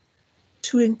be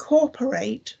to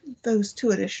incorporate those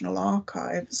two additional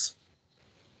archives.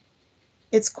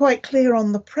 It's quite clear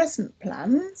on the present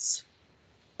plans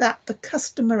that the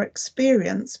customer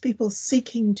experience, people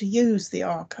seeking to use the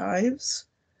archives,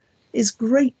 is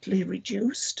greatly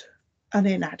reduced and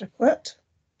inadequate.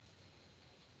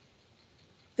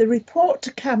 The report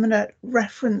to Cabinet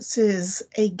references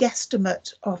a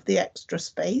guesstimate of the extra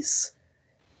space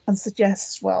and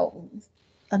suggests, well,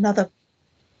 another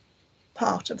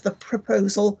part of the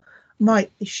proposal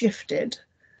might be shifted,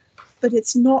 but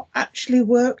it's not actually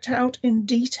worked out in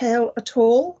detail at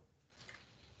all.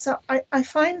 So I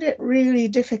find it really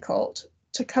difficult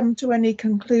to come to any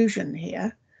conclusion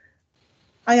here.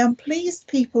 I am pleased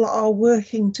people are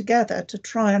working together to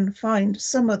try and find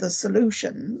some of the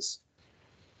solutions,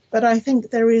 but I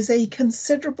think there is a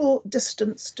considerable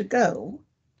distance to go,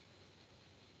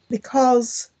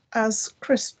 because, as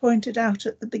Chris pointed out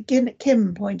at the beginning,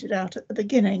 Kim pointed out at the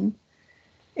beginning,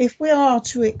 if we are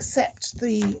to accept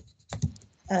the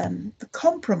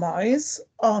compromise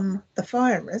on the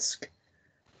fire risk,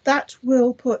 that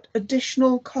will put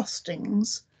additional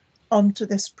costings onto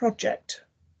this project.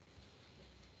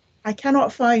 I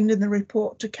cannot find in the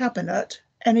report to Cabinet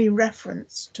any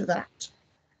reference to that.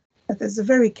 There's a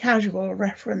very casual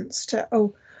reference to,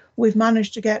 oh, we've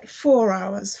managed to get 4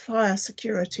 hours fire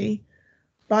security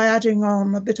by adding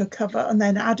on a bit of cover and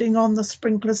then adding on the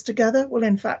sprinklers together. Well,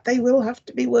 in fact, they will have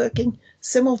to be working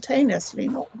simultaneously,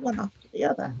 not one after the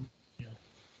other. Yeah.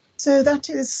 So that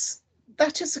is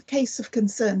a case of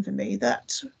concern for me,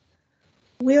 that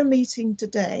we're meeting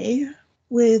today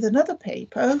with another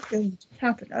paper going to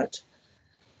Cabinet,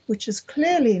 which has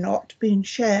clearly not been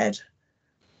shared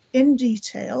in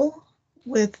detail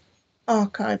with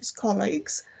archives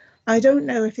colleagues. I don't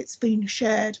know if it's been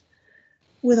shared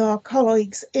with our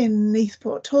colleagues in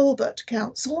Neathport Talbot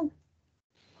Council.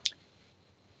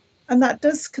 And that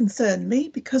does concern me,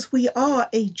 because we are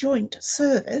a joint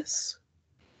service.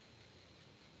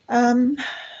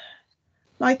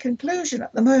 My conclusion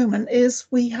at the moment is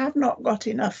we have not got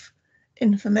enough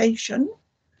information.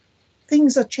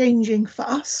 Things are changing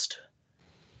fast,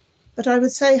 but I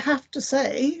would have to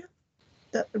say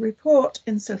that the report,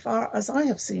 insofar as I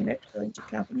have seen it going to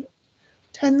Cabinet,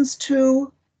 tends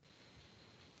to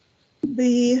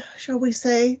be, shall we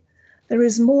say, there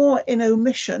is more in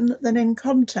omission than in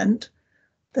content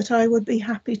that I would be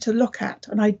happy to look at.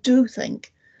 And I do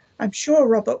think, I'm sure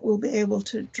Robert will be able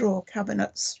to draw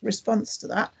Cabinet's response to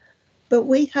that, but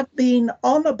we have been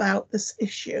on about this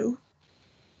issue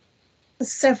for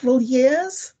several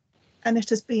years, and it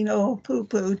has been, oh,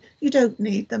 poo-pooed, you don't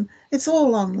need them, it's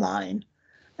all online.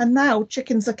 And now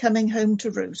chickens are coming home to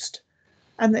roost.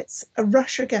 And it's a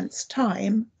rush against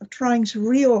time of trying to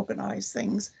reorganise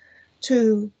things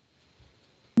to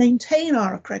maintain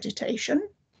our accreditation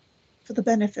for the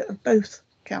benefit of both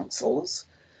councils,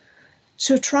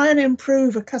 to try and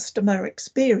improve a customer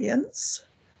experience,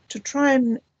 to try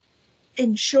and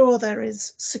ensure there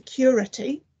is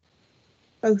security,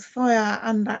 both fire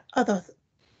and other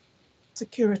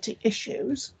security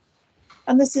issues.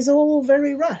 And this is all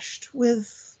very rushed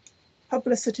with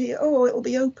publicity. Oh, it will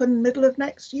be open middle of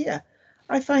next year.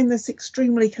 I find this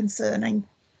extremely concerning.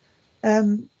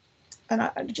 And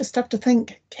I just have to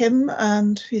thank Kim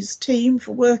and his team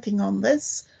for working on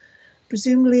this.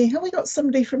 Presumably, have we got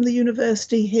somebody from the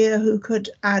university here who could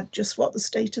add just what the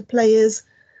state of play is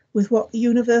with what the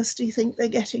university think they're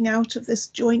getting out of this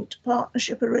joint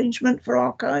partnership arrangement for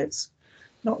archives?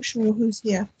 Not sure who's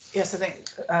here. Yes, I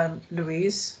think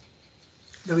Louise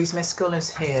Miskell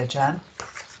is here, Jan.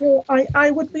 Well,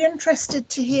 I would be interested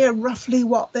to hear roughly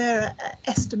what their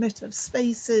estimate of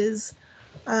space is,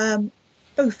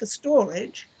 both for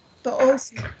storage, but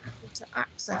also to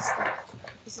access that.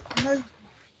 Because at the moment,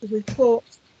 the report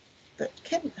that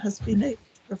Kim has been able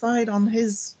to provide on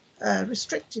his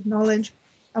restricted knowledge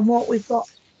and what we've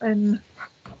got in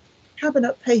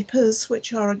Cabinet papers,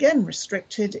 which are again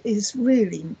restricted, is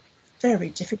really very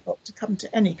difficult to come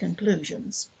to any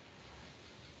conclusions.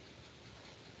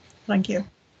 Thank you.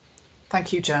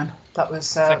 Thank you, Jan. That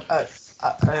was a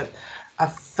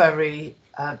very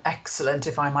excellent,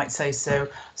 if I might say so,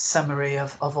 summary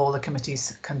of all the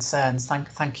committee's concerns.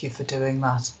 Thank you for doing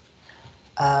that.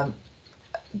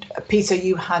 Peter,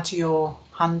 you had your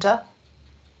hand up.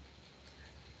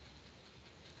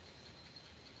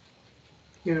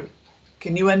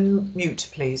 Can you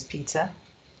unmute, please, Peter?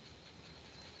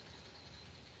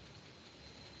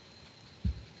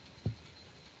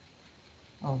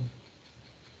 Oh.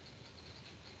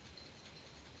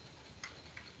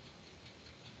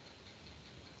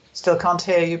 Still can't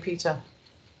hear you, Peter.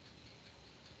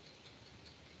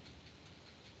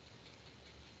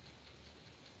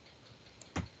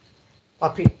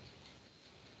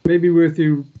 Maybe worth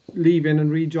you leaving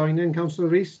and rejoining, Councillor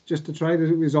Rees, just to try.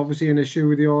 There's obviously an issue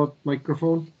with your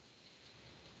microphone.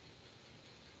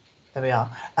 There we are.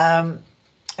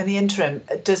 In the interim,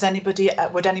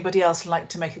 would anybody else like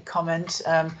to make a comment?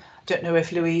 Don't know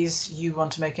if Louise, you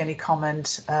want to make any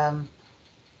comment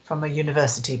from a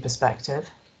university perspective.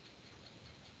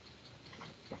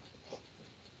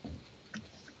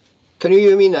 Can you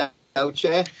hear me now,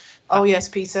 Chair? Oh yes,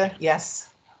 Peter. Yes.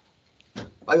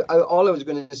 All I was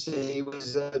going to say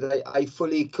was that I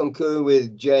fully concur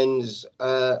with Jen's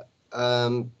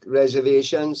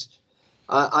reservations.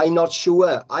 I'm not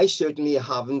sure. I certainly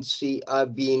haven't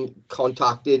been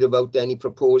contacted about any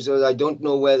proposals. I don't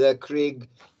know whether Craig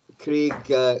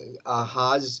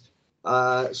has.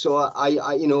 So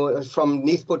I you know, from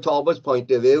Neath Potawba's point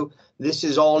of view, this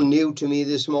is all new to me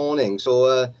this morning.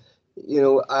 So you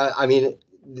know, I mean,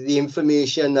 the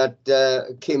information that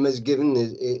Kim has given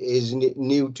is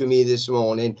new to me this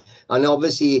morning, and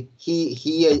obviously he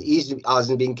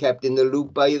hasn't been kept in the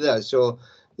loop either. So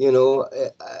you know,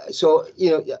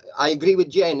 I agree with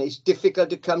Jen. It's difficult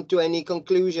to come to any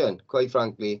conclusion, quite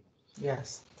frankly.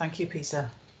 Yes, thank you, Peter.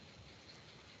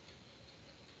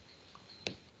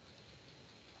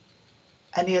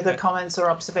 Any other comments or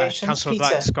observations? Councillor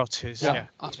Black-Scott is, yeah.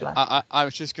 I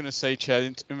was just going to say, Chair,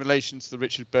 in relation to the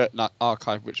Richard Burton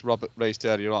archive, which Robert raised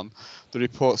earlier on, the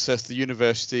report says the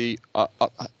university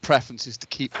preference is to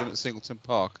keep them at Singleton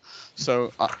Park.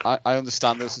 So I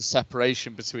understand there's a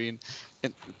separation between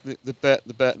the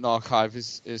Burton archive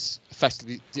is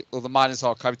effectively, or the miners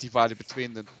archive divided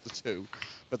between the two.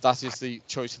 But that is the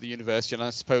choice of the university, and I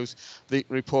suppose the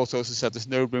report also said there's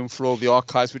no room for all the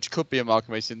archives, which could be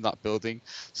amalgamated in that building.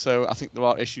 So I think there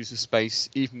are issues of space,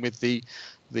 even with the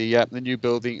new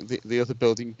building, the other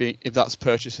building being, if that's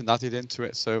purchased and added into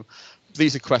it. So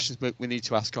these are questions we need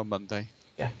to ask on Monday.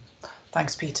 Yeah,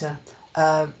 thanks, Peter.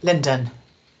 Lyndon.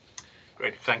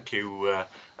 Great, thank you.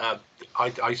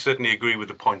 I certainly agree with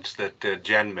the points that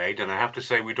Jen made, and I have to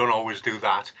say we don't always do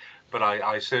that, but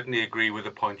I certainly agree with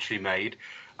the point she made.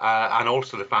 and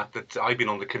also the fact that I've been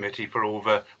on the committee for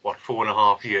over,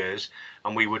 4.5 years,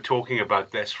 and we were talking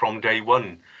about this from day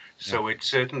one. So it's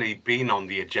certainly been on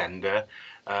the agenda,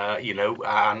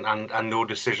 and no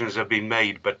decisions have been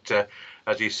made. But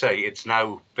as you say, it's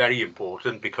now very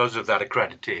important because of that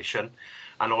accreditation.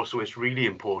 And also it's really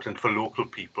important for local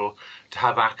people to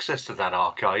have access to that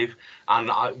archive. And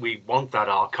we want that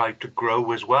archive to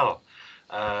grow as well,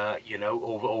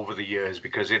 over the years,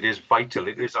 because it is vital.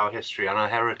 It is our history and our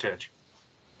heritage.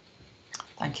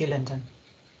 Thank you, Lyndon.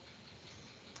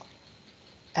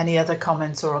 Any other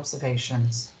comments or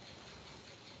observations?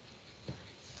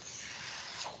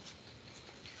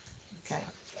 Okay.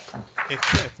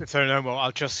 If there are no more,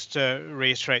 I'll just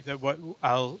reiterate that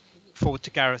I'll forward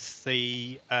to Gareth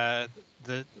the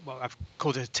what I've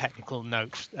called a technical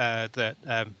note that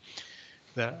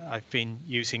I've been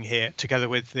using here, together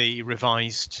with the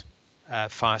revised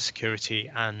fire security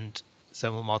and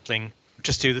thermal modelling.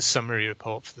 Just do the summary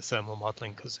report for the thermal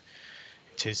modelling because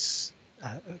it is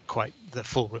the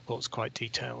full report's quite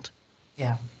detailed.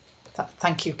 Yeah.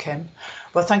 Thank you, Kim.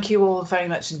 Well, thank you all very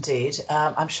much indeed.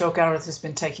 I'm sure Gareth has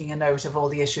been taking a note of all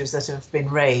the issues that have been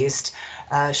raised.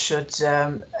 Should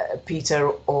Peter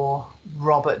or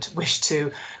Robert wish to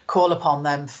call upon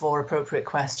them for appropriate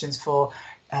questions for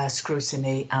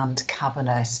scrutiny and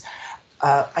cabinet.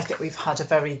 I think we've had a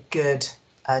very good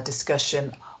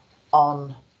discussion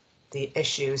on the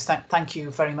issues. Thank you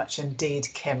very much indeed,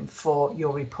 Kim, for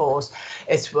your report.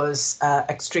 It was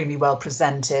extremely well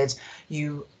presented.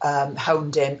 You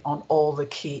honed in on all the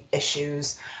key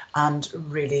issues and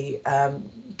really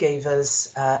gave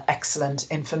us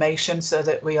excellent information so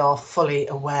that we are fully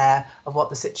aware of what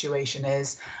the situation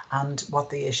is and what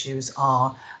the issues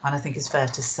are. And I think it's fair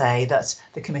to say that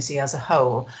the committee as a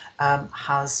whole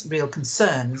has real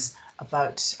concerns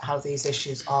about how these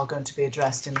issues are going to be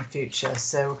addressed in the future.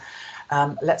 So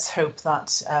let's hope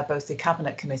that both the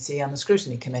Cabinet Committee and the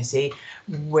Scrutiny Committee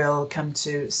will come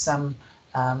to some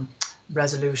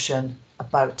resolution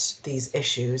about these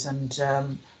issues,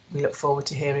 and we look forward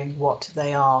to hearing what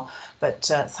they are. But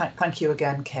thank you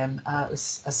again, Kim. It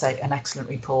was, I say, an excellent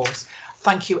report.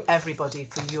 Thank you everybody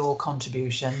for your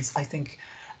contributions. I think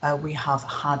we have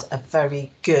had a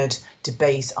very good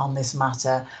debate on this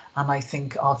matter, and I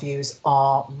think our views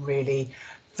are really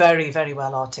very, very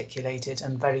well articulated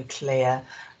and very clear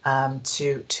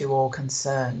to all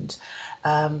concerned.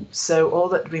 So all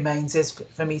that remains is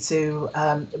for me to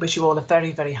wish you all a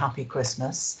very, very happy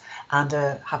Christmas and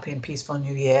a happy and peaceful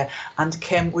New Year. And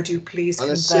Kim, would you please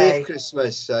convey... And a safe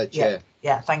Christmas, Chair.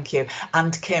 Yeah, thank you.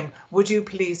 And Kim, would you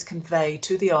please convey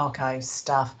to the archives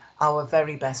staff our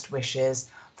very best wishes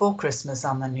for Christmas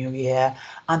and the New Year,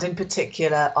 and in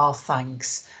particular our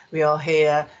thanks. We are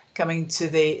here coming to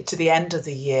the end of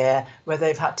the year where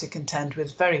they've had to contend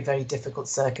with very, very difficult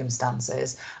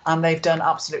circumstances, and they've done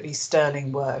absolutely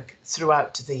sterling work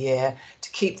throughout the year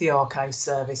to keep the archive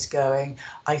service going.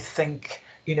 I think,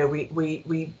 you know,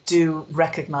 we do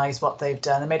recognise what they've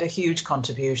done. They made a huge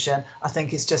contribution. I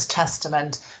think it's just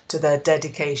testament to their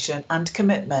dedication and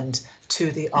commitment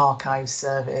to the archive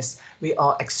service. We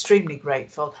are extremely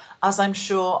grateful, as I'm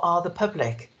sure are the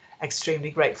public extremely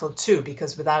grateful too,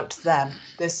 because without them,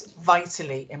 this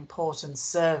vitally important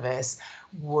service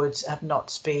would have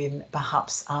not been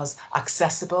perhaps as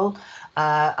accessible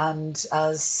and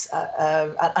as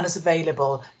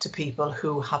available to people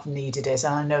who have needed it.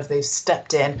 And I know they've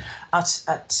stepped in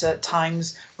at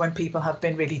times when people have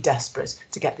been really desperate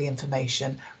to get the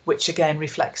information, which again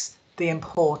reflects the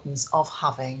importance of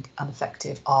having an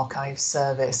effective archive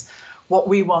service. What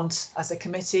we want as a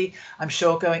committee, I'm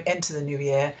sure, going into the new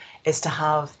year, is to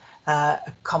have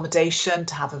accommodation,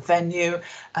 to have a venue,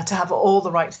 and to have all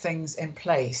the right things in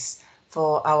place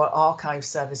for our archive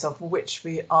service, of which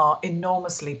we are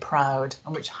enormously proud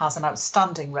and which has an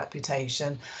outstanding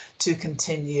reputation to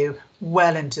continue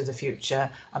well into the future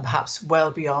and perhaps well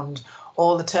beyond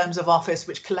all the terms of office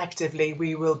which collectively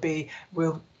we will be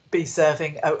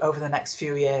serving over the next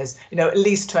few years. You know, at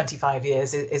least 25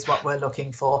 years is what we're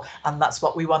looking for, and that's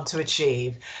what we want to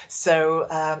achieve. So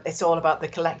it's all about the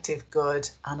collective good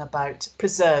and about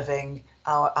preserving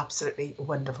our absolutely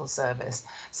wonderful service.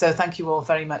 So thank you all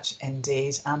very much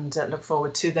indeed, and look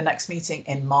forward to the next meeting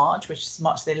in March, which is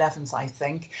March the 11th, I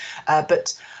think.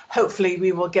 But hopefully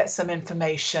we will get some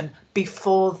information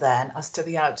before then as to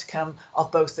the outcome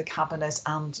of both the Cabinet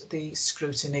and the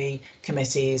Scrutiny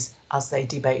committees as they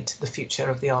debate the future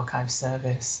of the archive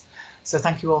service. So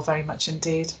thank you all very much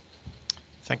indeed.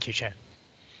 Thank you, Chair.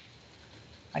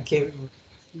 Thank you.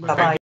 Bye-bye.